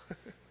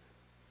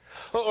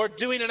 or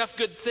doing enough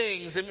good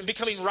things and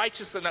becoming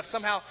righteous enough,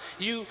 somehow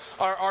you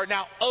are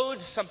now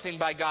owed something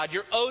by God.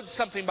 You're owed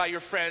something by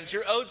your friends.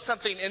 You're owed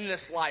something in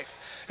this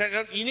life.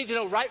 Now, you need to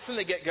know right from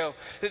the get-go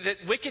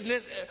that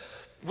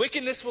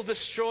wickedness will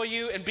destroy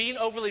you, and being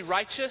overly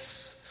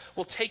righteous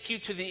will take you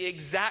to the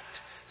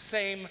exact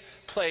same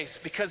place,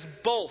 because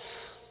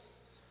both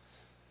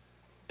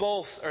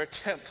are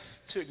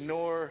attempts to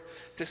ignore,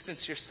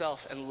 distance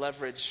yourself, and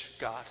leverage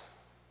God.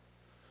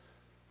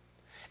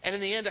 And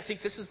in the end, I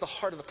think this is the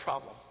heart of the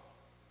problem.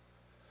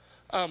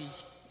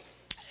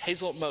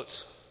 Hazel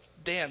Motes,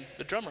 Dan,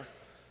 the drummer,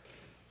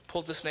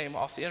 pulled this name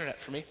off the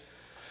internet for me.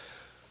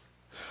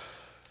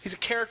 He's a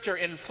character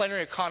in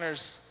Flannery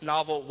O'Connor's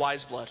novel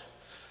Wise Blood.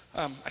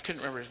 I couldn't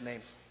remember his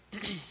name.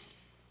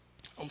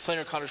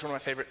 Flannery O'Connor is one of my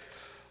favorite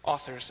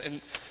authors.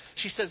 And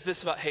she says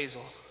this about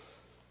Hazel.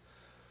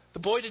 The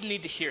boy didn't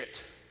need to hear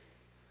it.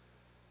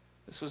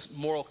 This was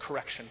moral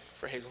correction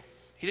for Hazel.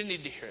 He didn't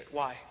need to hear it.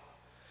 Why?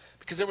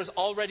 Because there was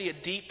already a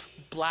deep,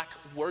 black,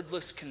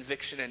 wordless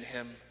conviction in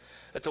him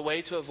that the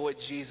way to avoid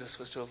Jesus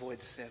was to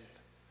avoid sin.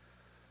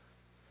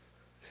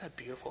 Isn't that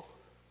beautiful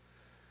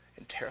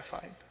and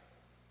terrifying?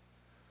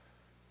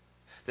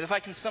 That if I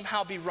can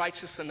somehow be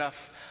righteous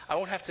enough, I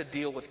won't have to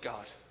deal with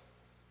God.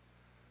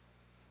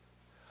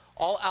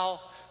 All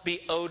I'll be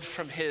owed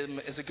from him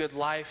is a good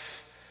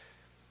life,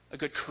 a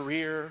good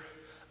career,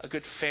 a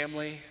good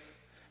family,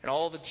 and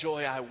all the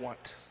joy I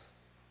want.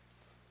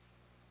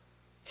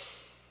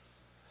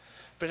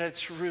 but at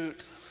its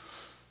root,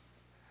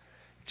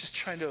 just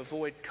trying to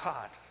avoid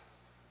God.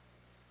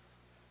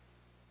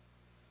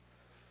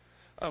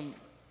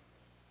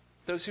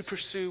 Those who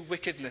pursue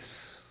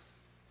wickedness.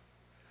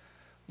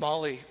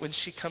 Molly, when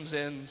she comes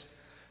in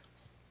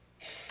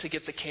to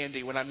get the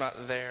candy when I'm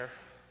not there.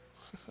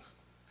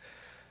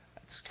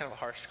 It's kind of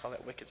harsh to call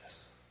that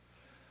wickedness.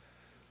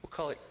 We'll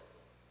call it,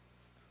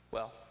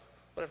 well,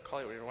 whatever, call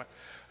it whatever you want.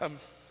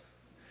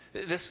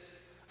 This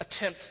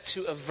attempt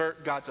to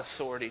avert God's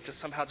authority, to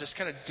somehow just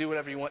kind of do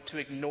whatever you want, to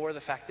ignore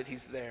the fact that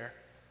he's there.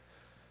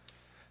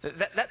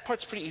 That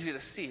part's pretty easy to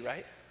see,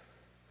 right?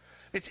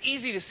 It's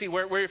easy to see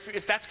where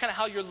if that's kind of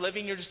how you're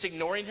living, you're just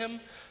ignoring him.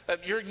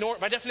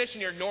 By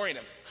definition, you're ignoring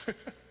him.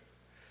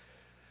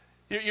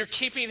 You're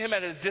keeping him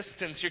at a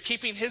distance. You're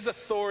keeping his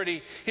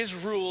authority, his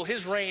rule,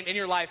 his reign in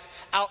your life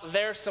out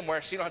there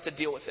somewhere so you don't have to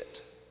deal with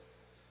it.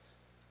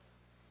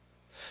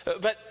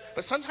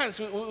 But sometimes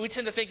we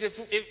tend to think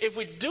that if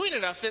we're doing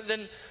enough,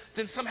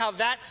 then somehow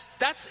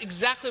that's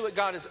exactly what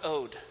God is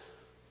owed.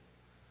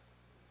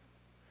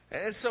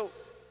 And so,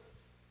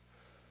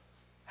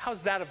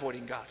 how's that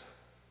avoiding God?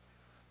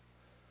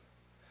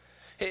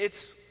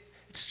 It's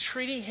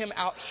treating him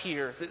out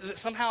here. That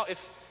somehow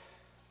if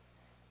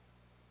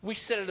we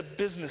sit at a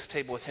business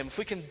table with him, if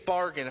we can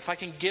bargain, if I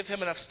can give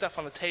him enough stuff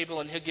on the table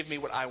and he'll give me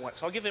what I want.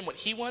 So I'll give him what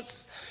he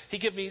wants, he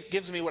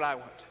gives me what I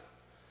want.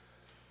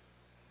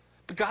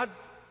 But God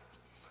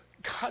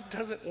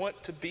doesn't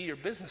want to be your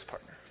business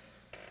partner.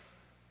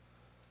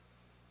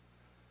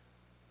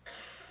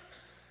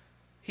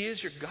 He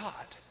is your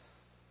God.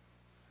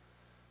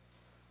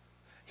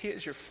 He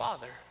is your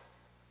Father.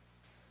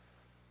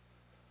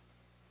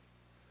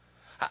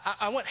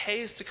 I want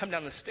Hayes to come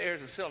down the stairs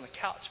and sit on the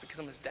couch because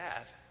I'm his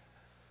dad.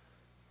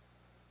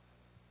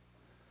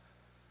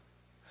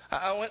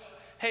 I want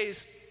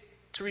Hayes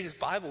to read his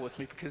Bible with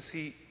me because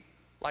he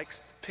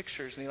likes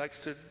pictures and he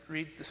likes to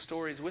read the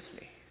stories with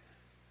me.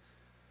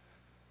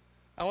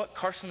 I want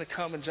Carson to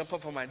come and jump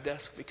up on my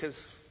desk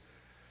because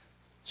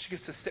she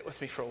gets to sit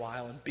with me for a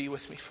while and be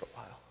with me for a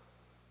while.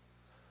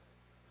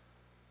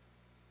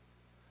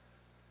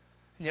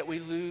 And yet we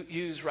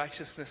use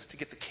righteousness to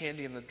get the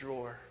candy in the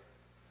drawer,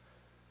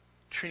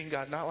 treating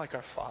God not like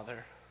our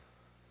Father,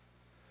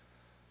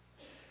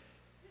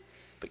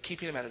 but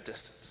keeping him at a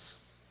distance.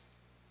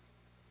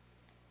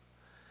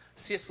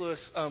 C.S.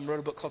 Lewis wrote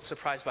a book called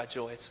Surprised by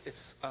Joy.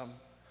 It's an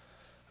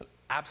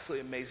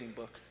absolutely amazing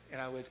book,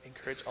 and I would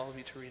encourage all of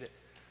you to read it.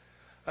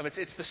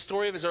 It's the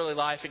story of his early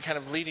life and kind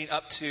of leading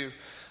up to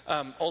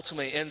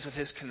ultimately ends with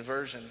his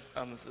conversion.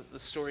 The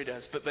story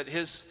does, but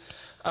his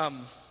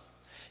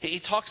he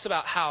talks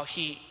about how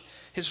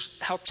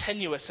how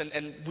tenuous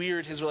and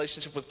weird his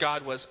relationship with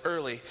God was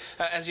early.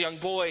 As a young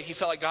boy, he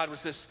felt like God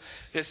was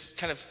this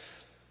kind of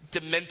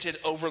demented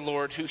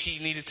overlord who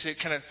he needed to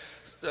kind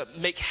of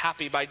make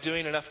happy by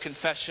doing enough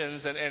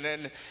confessions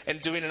and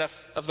doing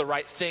enough of the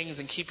right things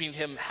and keeping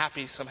him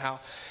happy somehow.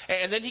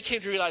 And then he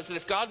came to realize that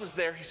if God was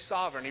there, he's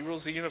sovereign, he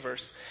rules the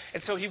universe.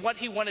 And so what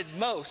he wanted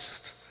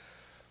most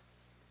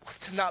was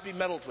to not be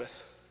meddled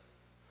with.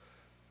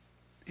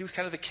 He was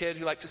kind of the kid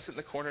who liked to sit in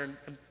the corner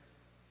and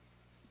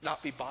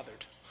not be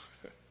bothered.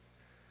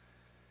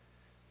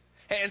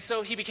 And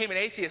so he became an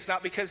atheist,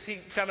 not because he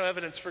found no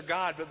evidence for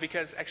God, but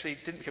because, actually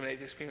he didn't become an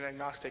atheist, he became an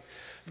agnostic,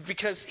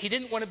 because he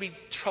didn't want to be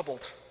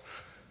troubled.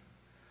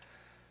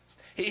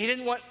 He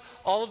didn't want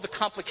all of the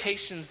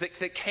complications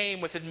that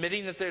came with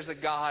admitting that there's a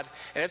God.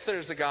 And if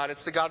there's a God,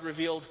 it's the God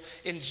revealed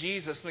in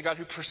Jesus and the God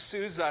who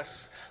pursues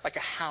us like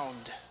a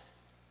hound.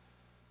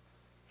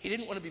 He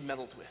didn't want to be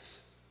meddled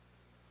with.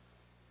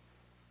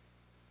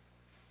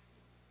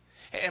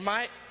 And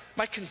my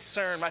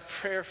concern, my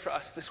prayer for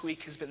us this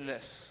week has been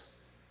this.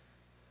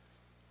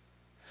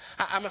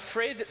 I'm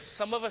afraid that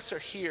some of us are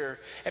here,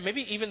 and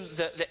maybe even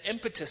the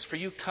impetus for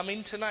you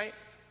coming tonight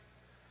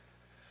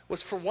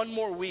was for one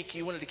more week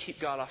you wanted to keep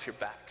God off your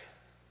back.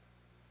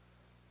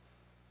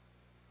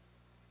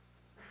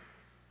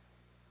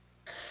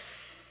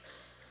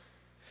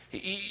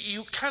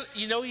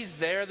 You know he's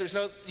there. There's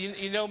no,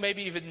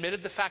 maybe you've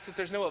admitted the fact that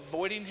there's no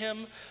avoiding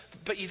him,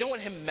 but you don't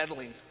want him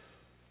meddling.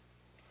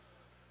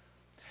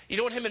 You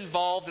don't want him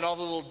involved in all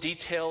the little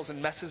details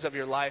and messes of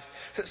your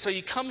life. So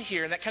you come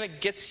here, and that kind of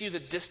gets you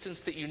the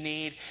distance that you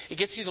need. It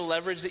gets you the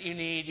leverage that you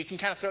need. You can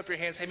kind of throw up your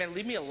hands, hey man,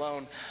 leave me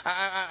alone.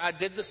 I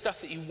did the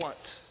stuff that you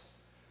want.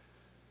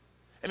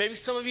 And maybe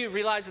some of you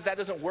realize that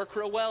doesn't work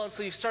real well, and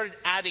so you've started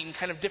adding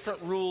kind of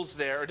different rules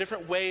there, or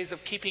different ways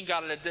of keeping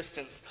God at a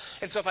distance.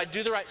 And so if I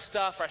do the right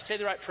stuff, or I say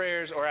the right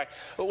prayers, or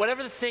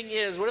whatever the thing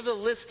is, whatever the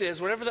list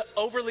is, whatever the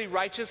overly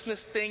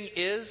righteousness thing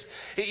is,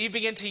 you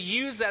begin to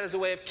use that as a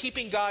way of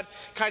keeping God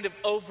kind of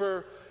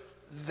over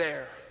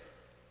there.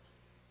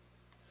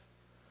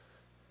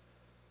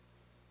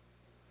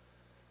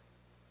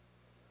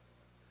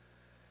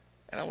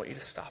 And I want you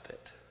to stop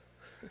it.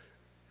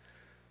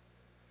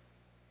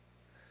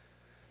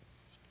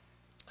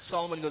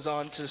 Solomon goes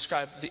on to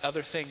describe the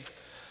other thing.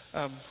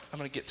 I'm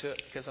going to get to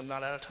it because I'm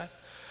not out of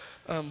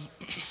time.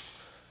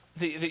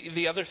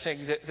 The other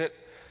thing that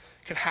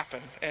can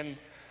happen, and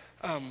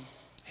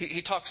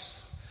He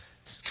talks,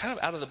 it's kind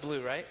of out of the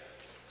blue, right?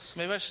 So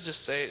maybe I should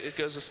just say it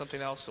goes with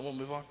something else and we'll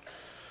move on.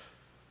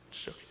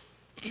 Just joking.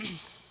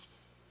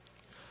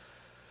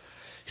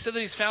 He said that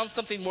he's found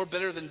something more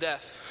bitter than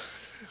death.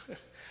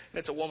 And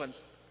it's a woman.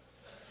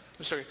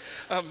 I'm sorry.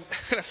 And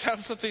I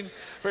found something,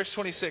 verse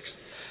 26.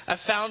 I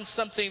found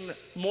something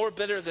more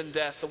bitter than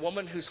death, a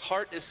woman whose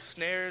heart is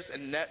snares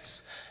and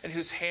nets and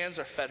whose hands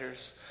are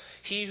fetters.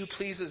 He who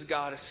pleases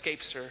God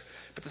escapes her,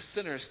 but the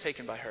sinner is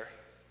taken by her.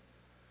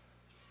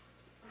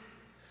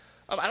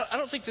 I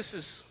don't think this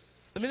is,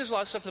 there's a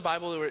lot of stuff in the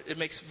Bible where it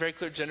makes very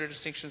clear gender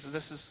distinctions, and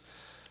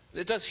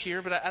it does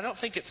here, but I don't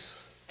think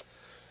it's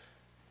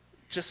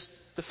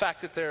just the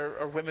fact that there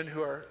are women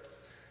who are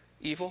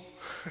evil.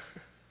 I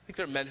think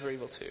there are men who are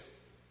evil too.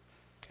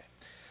 Okay.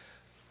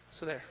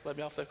 So there, let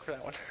me off the hook for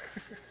that one.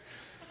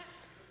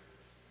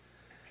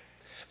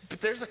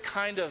 But there's a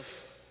kind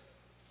of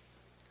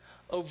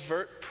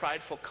overt,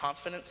 prideful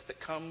confidence that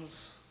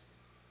comes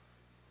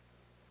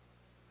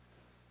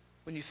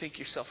when you think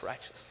you're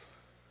self-righteous.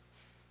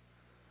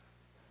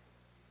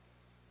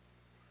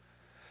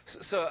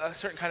 So a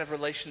certain kind of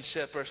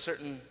relationship or a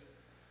certain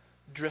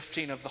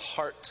drifting of the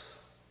heart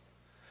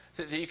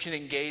that you can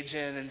engage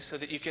in, and so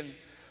that you can,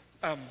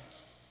 I'm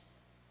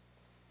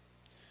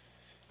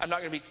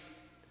not going to be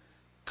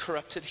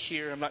corrupted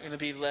here. I'm not going to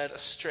be led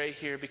astray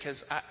here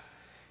because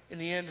in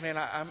the end, man,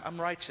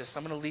 I'm righteous.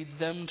 I'm going to lead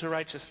them to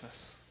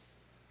righteousness.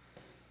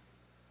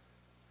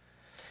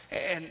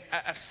 And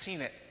I've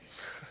seen it.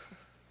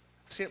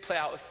 I've seen it play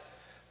out with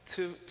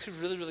two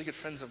really, really good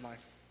friends of mine.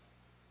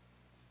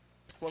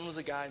 One was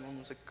a guy and one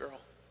was a girl.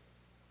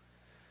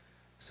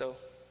 So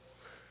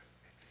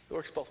it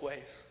works both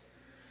ways.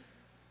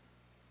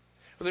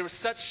 But there was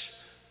such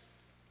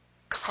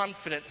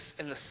confidence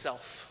in the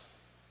self.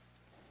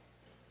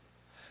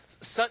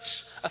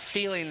 Such a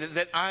feeling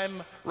that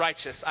I'm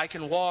righteous. I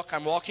can walk.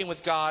 I'm walking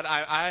with God.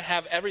 I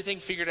have everything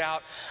figured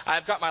out.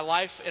 I've got my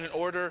life in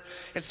order.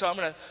 And so I'm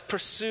going to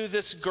pursue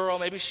this girl.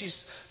 Maybe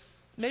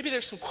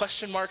there's some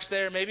question marks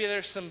there. Maybe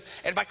there's some,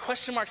 and by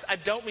question marks, I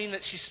don't mean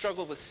that she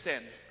struggled with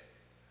sin.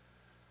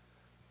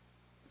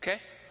 Okay?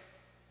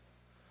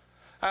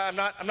 I'm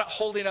not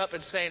holding up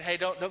and saying, hey,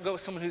 don't go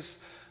with someone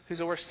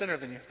who's a worse sinner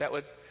than you. That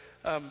would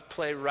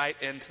play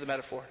right into the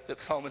metaphor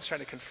that Solomon's trying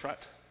to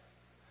confront.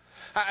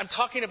 I'm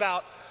talking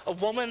about a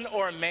woman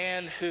or a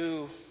man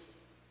who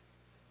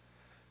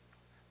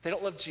they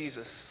don't love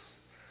Jesus.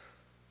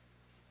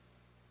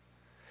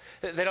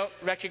 They don't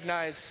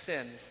recognize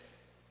sin.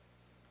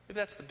 Maybe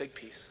that's the big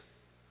piece.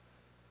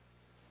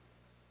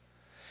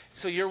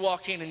 So you're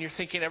walking and you're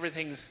thinking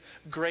everything's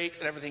great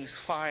and everything's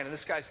fine. And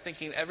this guy's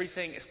thinking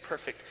everything is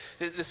perfect.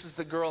 This is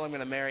the girl I'm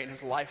going to marry, and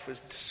his life was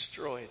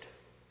destroyed.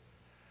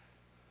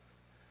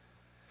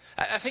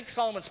 I think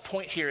Solomon's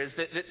point here is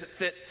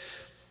that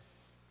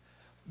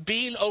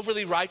being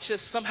overly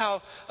righteous,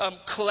 somehow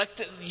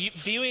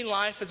viewing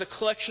life as a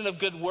collection of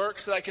good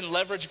works that I can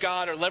leverage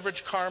God or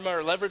leverage karma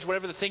or leverage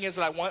whatever the thing is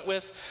that I want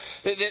with,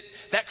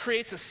 that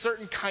creates a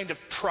certain kind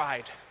of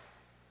pride.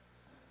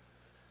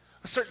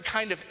 A certain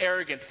kind of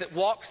arrogance that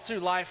walks through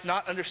life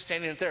not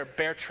understanding that there are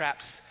bear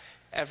traps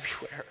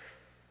everywhere.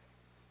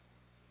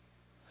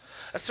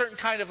 A certain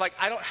kind of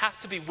I don't have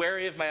to be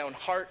wary of my own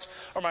heart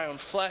or my own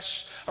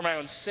flesh or my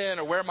own sin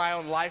or where my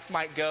own life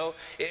might go.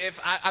 If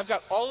I've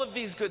got all of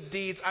these good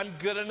deeds, I'm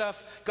good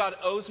enough, God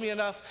owes me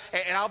enough,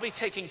 and I'll be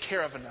taken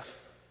care of enough.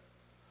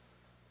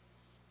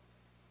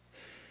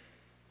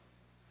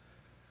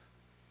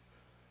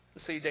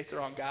 So you date the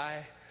wrong guy,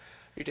 or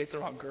you date the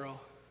wrong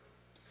girl.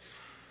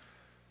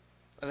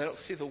 And they don't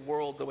see the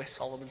world the way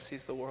Solomon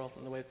sees the world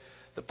and the way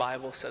the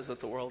Bible says that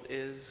the world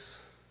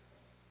is.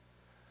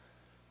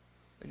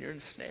 And you're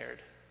ensnared.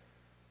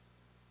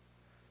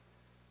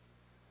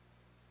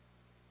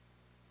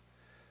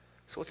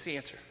 So what's the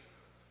answer?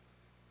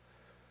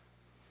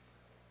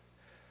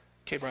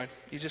 Okay, Brian,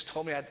 you just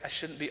told me I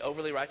shouldn't be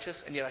overly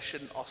righteous, and yet I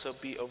shouldn't also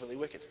be overly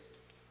wicked.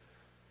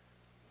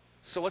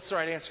 So what's the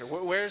right answer?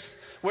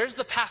 Where's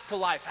the path to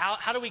life?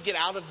 How do we get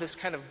out of this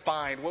kind of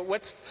bind?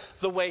 What's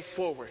the way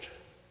forward?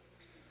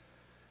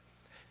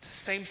 It's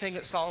the same thing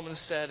that Solomon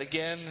said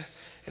again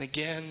and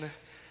again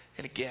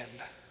and again.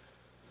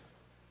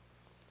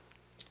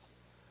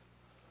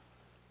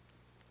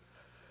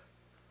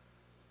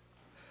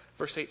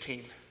 Verse 18.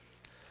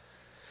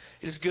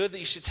 It is good that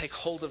you should take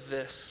hold of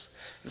this,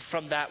 and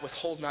from that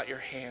withhold not your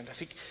hand. I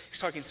think he's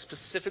talking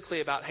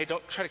specifically about, hey,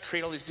 don't try to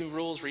create all these new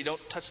rules where you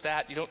don't touch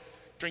that, you don't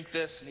drink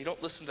this, and you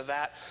don't listen to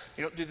that,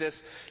 you don't do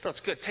this. No,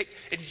 it's good.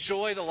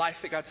 Enjoy the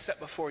life that God set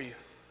before you.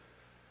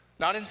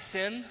 Not in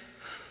sin,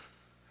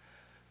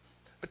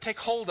 but take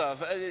hold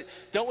of.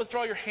 Don't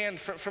withdraw your hand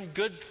from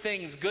good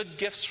things, good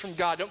gifts from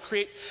God. Don't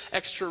create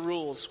extra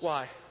rules.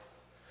 Why?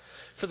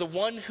 For the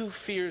one who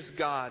fears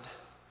God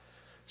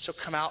shall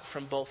come out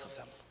from both of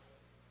them.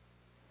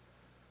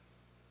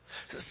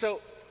 So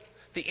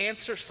the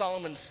answer,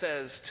 Solomon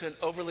says, to an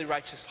overly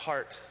righteous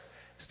heart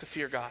is to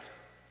fear God.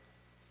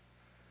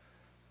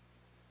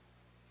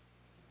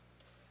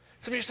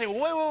 Some of you say,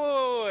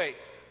 wait.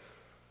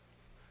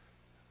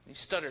 You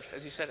stuttered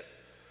as you said it.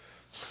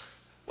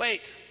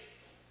 Wait.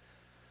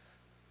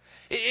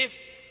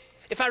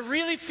 If I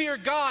really fear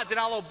God, then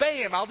I'll obey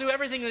him. I'll do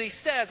everything that he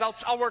says.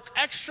 I'll work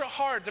extra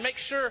hard to make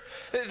sure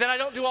that I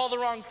don't do all the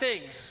wrong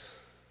things.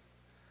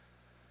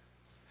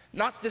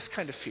 Not this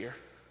kind of fear.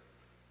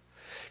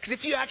 Because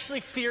if you actually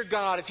fear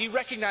God, if you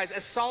recognize,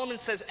 as Solomon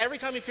says, every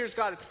time he fears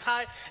God,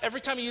 every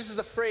time he uses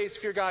the phrase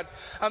fear God,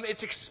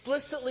 it's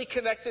explicitly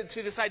connected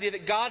to this idea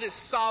that God is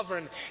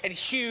sovereign and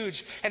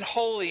huge and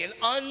holy and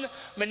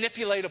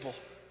unmanipulatable.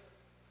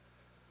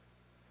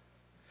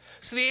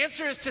 So the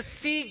answer is to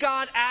see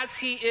God as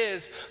he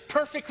is,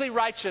 perfectly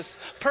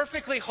righteous,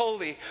 perfectly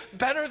holy,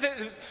 better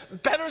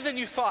than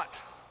you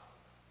thought.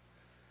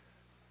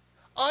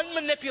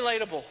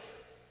 Unmanipulatable.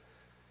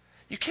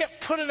 You can't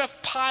put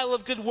enough pile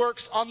of good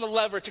works on the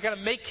lever to kind of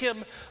make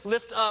him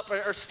lift up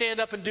or stand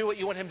up and do what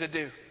you want him to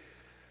do.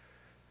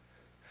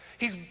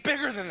 He's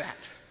bigger than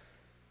that.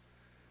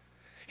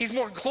 He's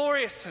more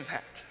glorious than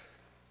that.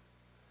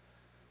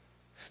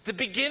 The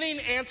beginning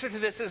answer to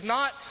this is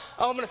not,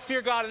 I'm going to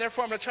fear God and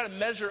therefore I'm going to try to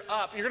measure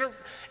up.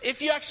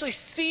 If you actually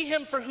see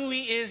him for who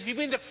he is, if you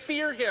begin to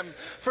fear him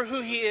for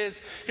who he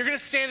is, you're going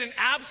to stand in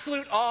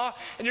absolute awe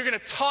and you're going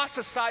to toss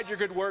aside your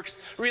good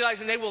works,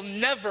 realizing they will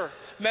never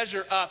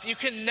measure up. You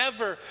can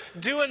never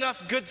do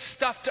enough good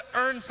stuff to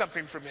earn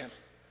something from him.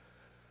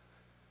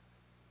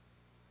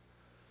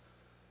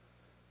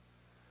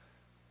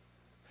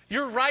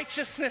 Your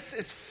righteousness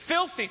is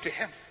filthy to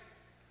him.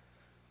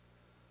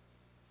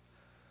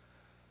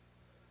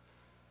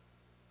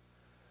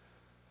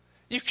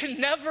 You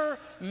can never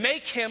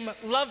make him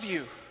love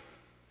you.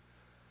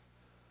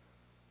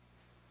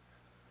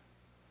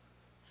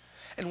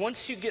 And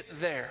once you get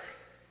there,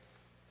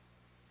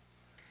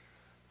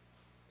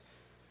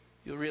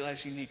 you'll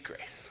realize you need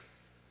grace,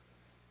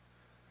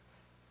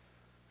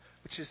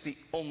 which is the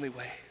only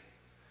way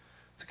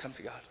to come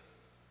to God.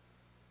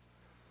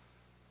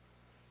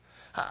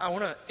 I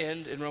want to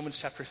end in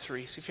Romans chapter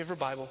 3. So if you have your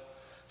Bible,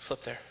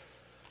 flip there.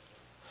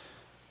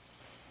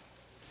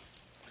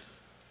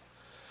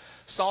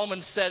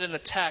 Solomon said in the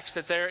text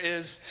that there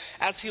is,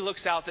 as he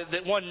looks out,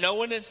 that one, no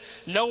one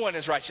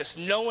is righteous,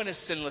 no one is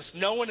sinless,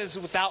 no one is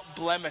without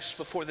blemish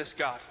before this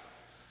God.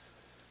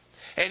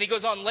 And he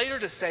goes on later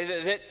to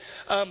say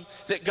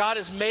that God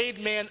has made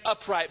man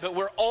upright, but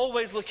we're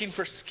always looking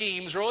for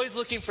schemes, we're always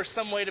looking for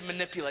some way to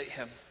manipulate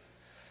him.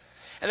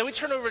 And then we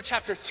turn over to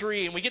chapter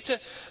 3 and we get to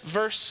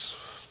verse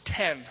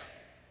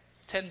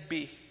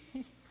 10b.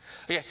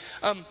 Okay.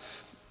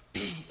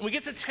 We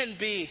get to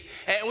 10b,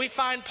 and we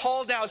find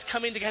Paul now is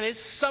coming to kind of his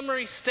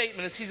summary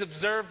statement as he's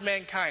observed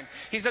mankind.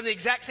 He's done the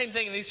exact same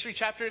thing in these 3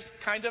 chapters,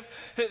 kind of,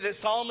 that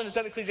Solomon has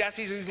done in Ecclesiastes.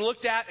 He's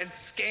looked at and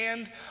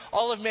scanned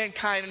all of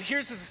mankind, and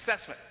here's his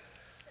assessment.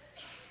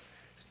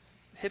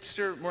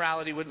 Hipster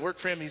morality wouldn't work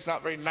for him. He's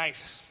not very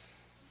nice.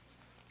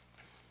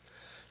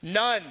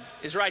 None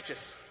is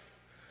righteous.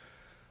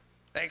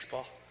 Thanks,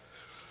 Paul.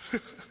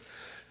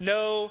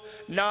 No,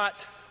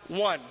 not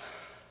one.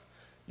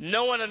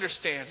 No one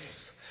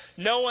understands.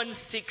 No one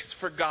seeks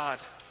for God,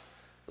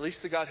 at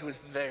least the God who is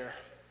there.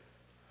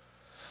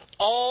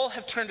 All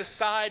have turned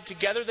aside.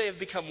 Together they have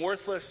become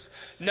worthless.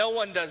 No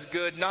one does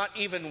good, not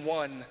even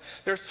one.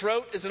 Their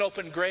throat is an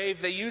open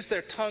grave. They use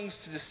their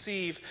tongues to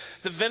deceive.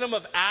 The venom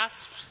of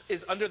asps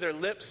is under their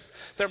lips.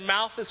 Their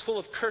mouth is full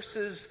of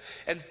curses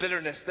and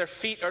bitterness. Their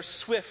feet are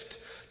swift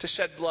to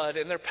shed blood,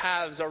 and their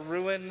paths are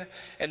ruin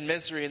and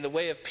misery. In the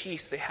way of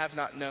peace they have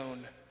not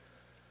known.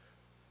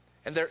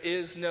 And there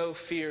is no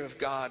fear of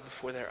God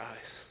before their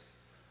eyes.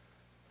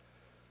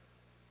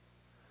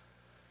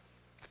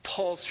 It's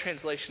Paul's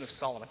translation of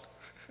Solomon.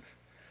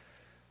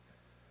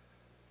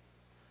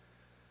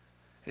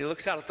 And he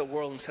looks out at the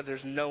world and said,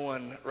 there's no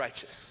one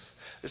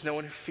righteous. There's no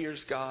one who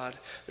fears God.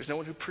 There's no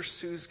one who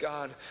pursues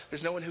God.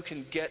 There's no one who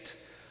can get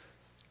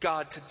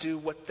God to do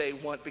what they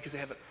want because they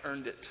haven't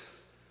earned it.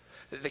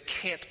 They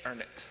can't earn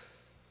it.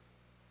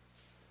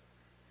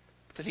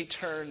 But then he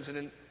turns and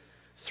in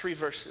 3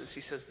 verses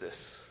he says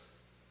this.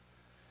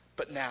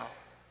 But now,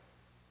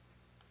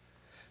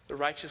 the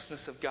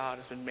righteousness of God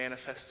has been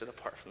manifested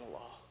apart from the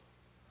law.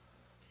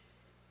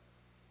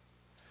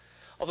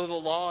 Although the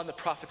law and the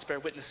prophets bear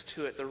witness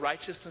to it, the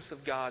righteousness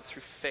of God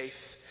through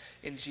faith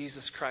in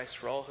Jesus Christ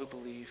for all who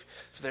believe,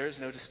 for there is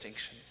no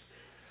distinction.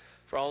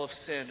 For all have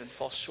sinned and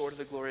fall short of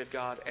the glory of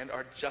God and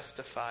are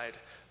justified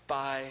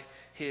by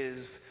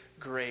his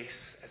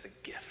grace as a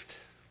gift.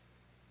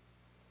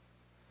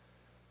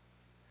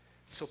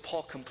 So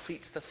Paul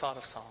completes the thought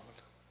of Solomon.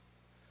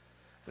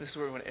 And this is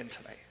where we want to end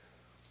tonight.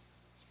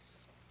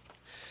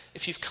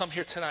 If you've come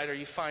here tonight or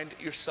you find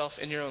yourself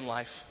in your own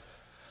life,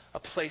 a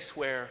place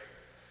where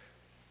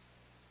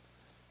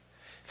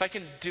if I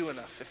can do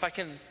enough, if I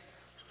can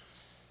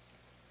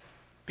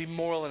be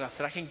moral enough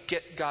that I can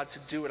get God to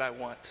do what I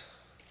want,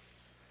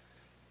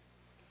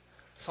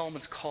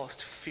 Solomon's call is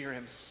to fear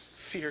him,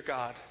 fear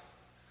God.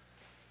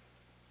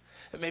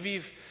 And maybe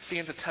you've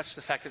begun to touch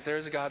the fact that there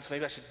is a God, so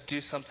maybe I should do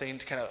something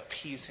to kind of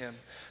appease him.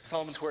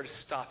 Solomon's word is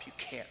stop. You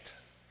can't.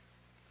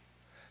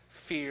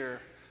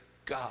 Fear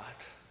God.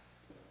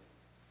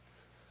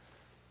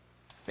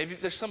 Maybe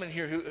there's some in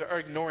here who are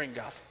ignoring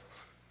God.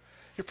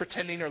 You're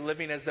pretending or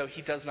living as though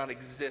he does not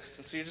exist.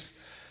 And so you're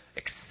just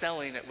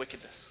excelling at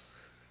wickedness.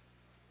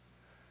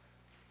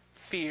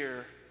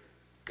 Fear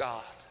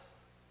God.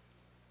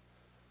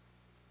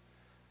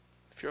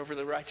 If you're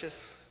overly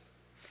righteous,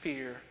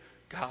 fear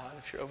God.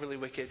 If you're overly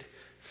wicked,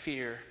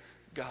 fear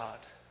God.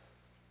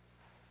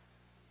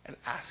 And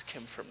ask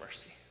him for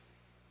mercy.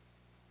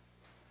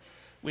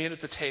 We end at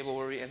the table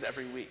where we end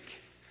every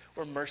week,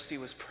 where mercy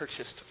was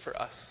purchased for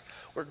us,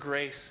 where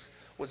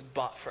grace was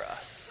bought for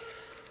us.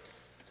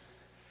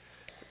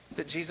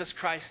 That Jesus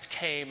Christ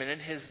came and in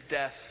his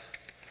death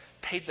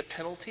paid the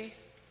penalty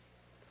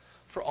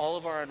for all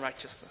of our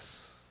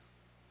unrighteousness.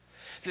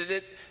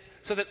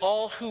 So that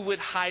all who would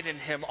hide in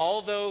him,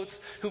 all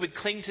those who would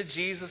cling to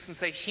Jesus and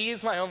say, he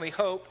is my only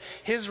hope,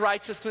 his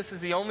righteousness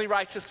is the only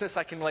righteousness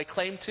I can lay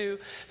claim to,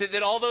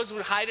 that all those who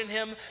would hide in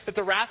him, that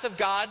the wrath of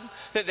God,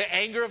 that the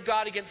anger of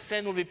God against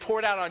sin would be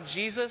poured out on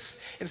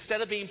Jesus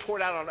instead of being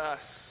poured out on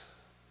us.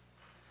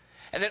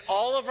 And that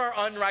all of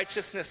our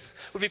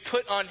unrighteousness would be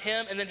put on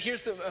him. And then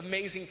here's the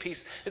amazing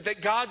piece,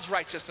 that God's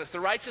righteousness,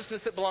 the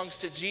righteousness that belongs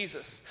to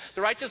Jesus,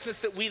 the righteousness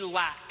that we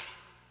lack,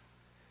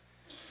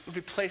 would be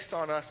placed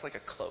on us like a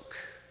cloak.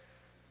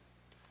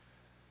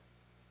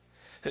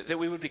 That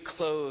we would be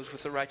clothed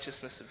with the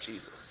righteousness of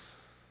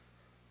Jesus.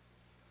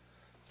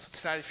 So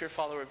tonight, if you're a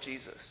follower of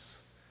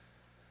Jesus,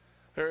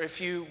 or if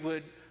you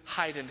would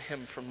hide in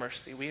him for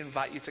mercy, we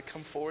invite you to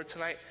come forward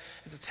tonight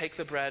and to take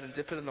the bread and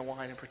dip it in the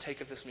wine and partake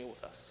of this meal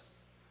with us.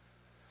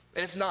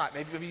 And if not,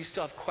 maybe you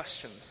still have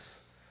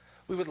questions.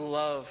 We would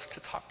love to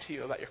talk to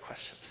you about your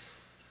questions.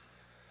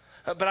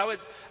 But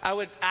I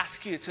would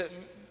ask you to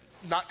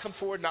not come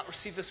forward, not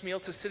receive this meal,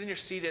 to sit in your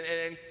seat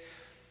and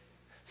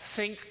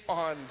think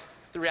on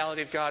the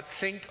reality of God.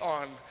 Think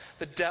on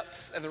the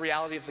depths and the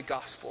reality of the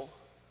gospel.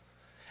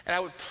 And I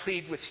would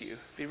plead with you,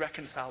 be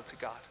reconciled to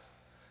God.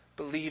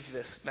 Believe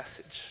this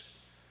message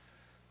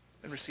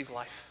and receive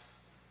life.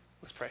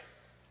 Let's pray.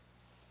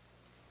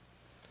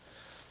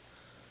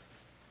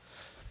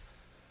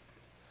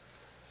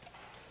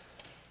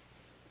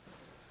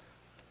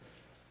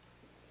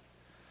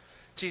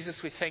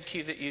 Jesus, we thank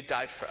you that you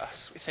died for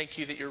us. We thank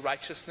you that your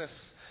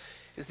righteousness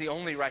is the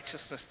only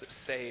righteousness that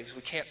saves.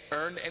 We can't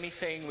earn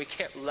anything. We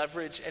can't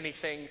leverage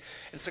anything.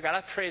 And so, God, I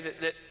pray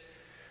that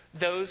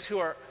those who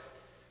are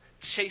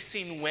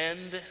chasing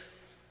wind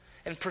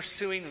and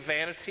pursuing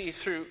vanity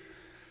through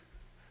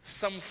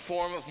some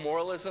form of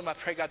moralism, I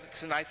pray, God, that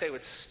tonight they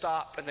would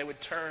stop and they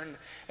would turn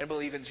and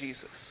believe in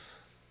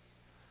Jesus.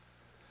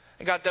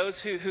 And God,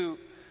 those who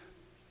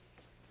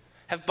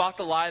have bought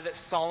the lie that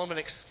Solomon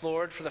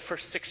explored for the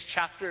first 6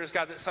 chapters,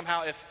 God, that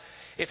somehow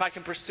if I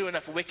can pursue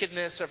enough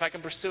wickedness, or if I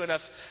can pursue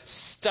enough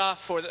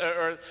stuff or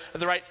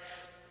the right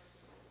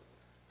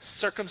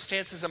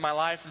circumstances in my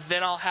life,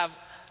 then I'll have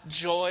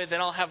joy,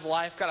 then I'll have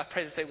life. God, I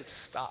pray that they would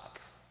stop.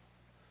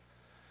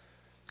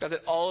 God,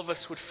 that all of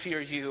us would fear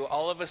you.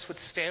 All of us would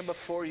stand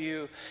before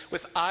you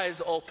with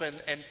eyes open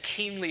and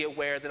keenly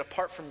aware that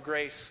apart from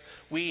grace,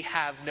 we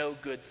have no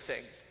good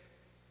thing.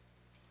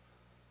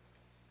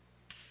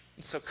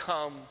 And so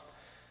come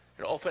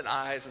and open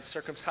eyes and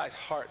circumcise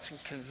hearts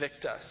and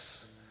convict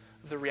us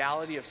of the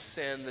reality of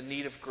sin, the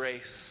need of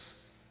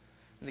grace,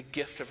 and the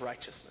gift of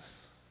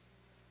righteousness.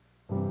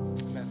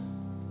 Amen.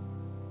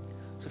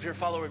 So if you're a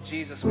follower of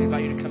Jesus, we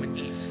invite you to come and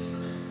eat.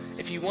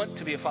 If you want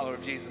to be a follower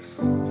of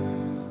Jesus,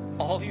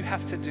 all you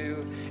have to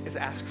do is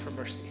ask for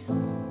mercy.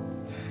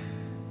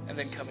 And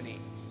then come and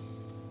eat.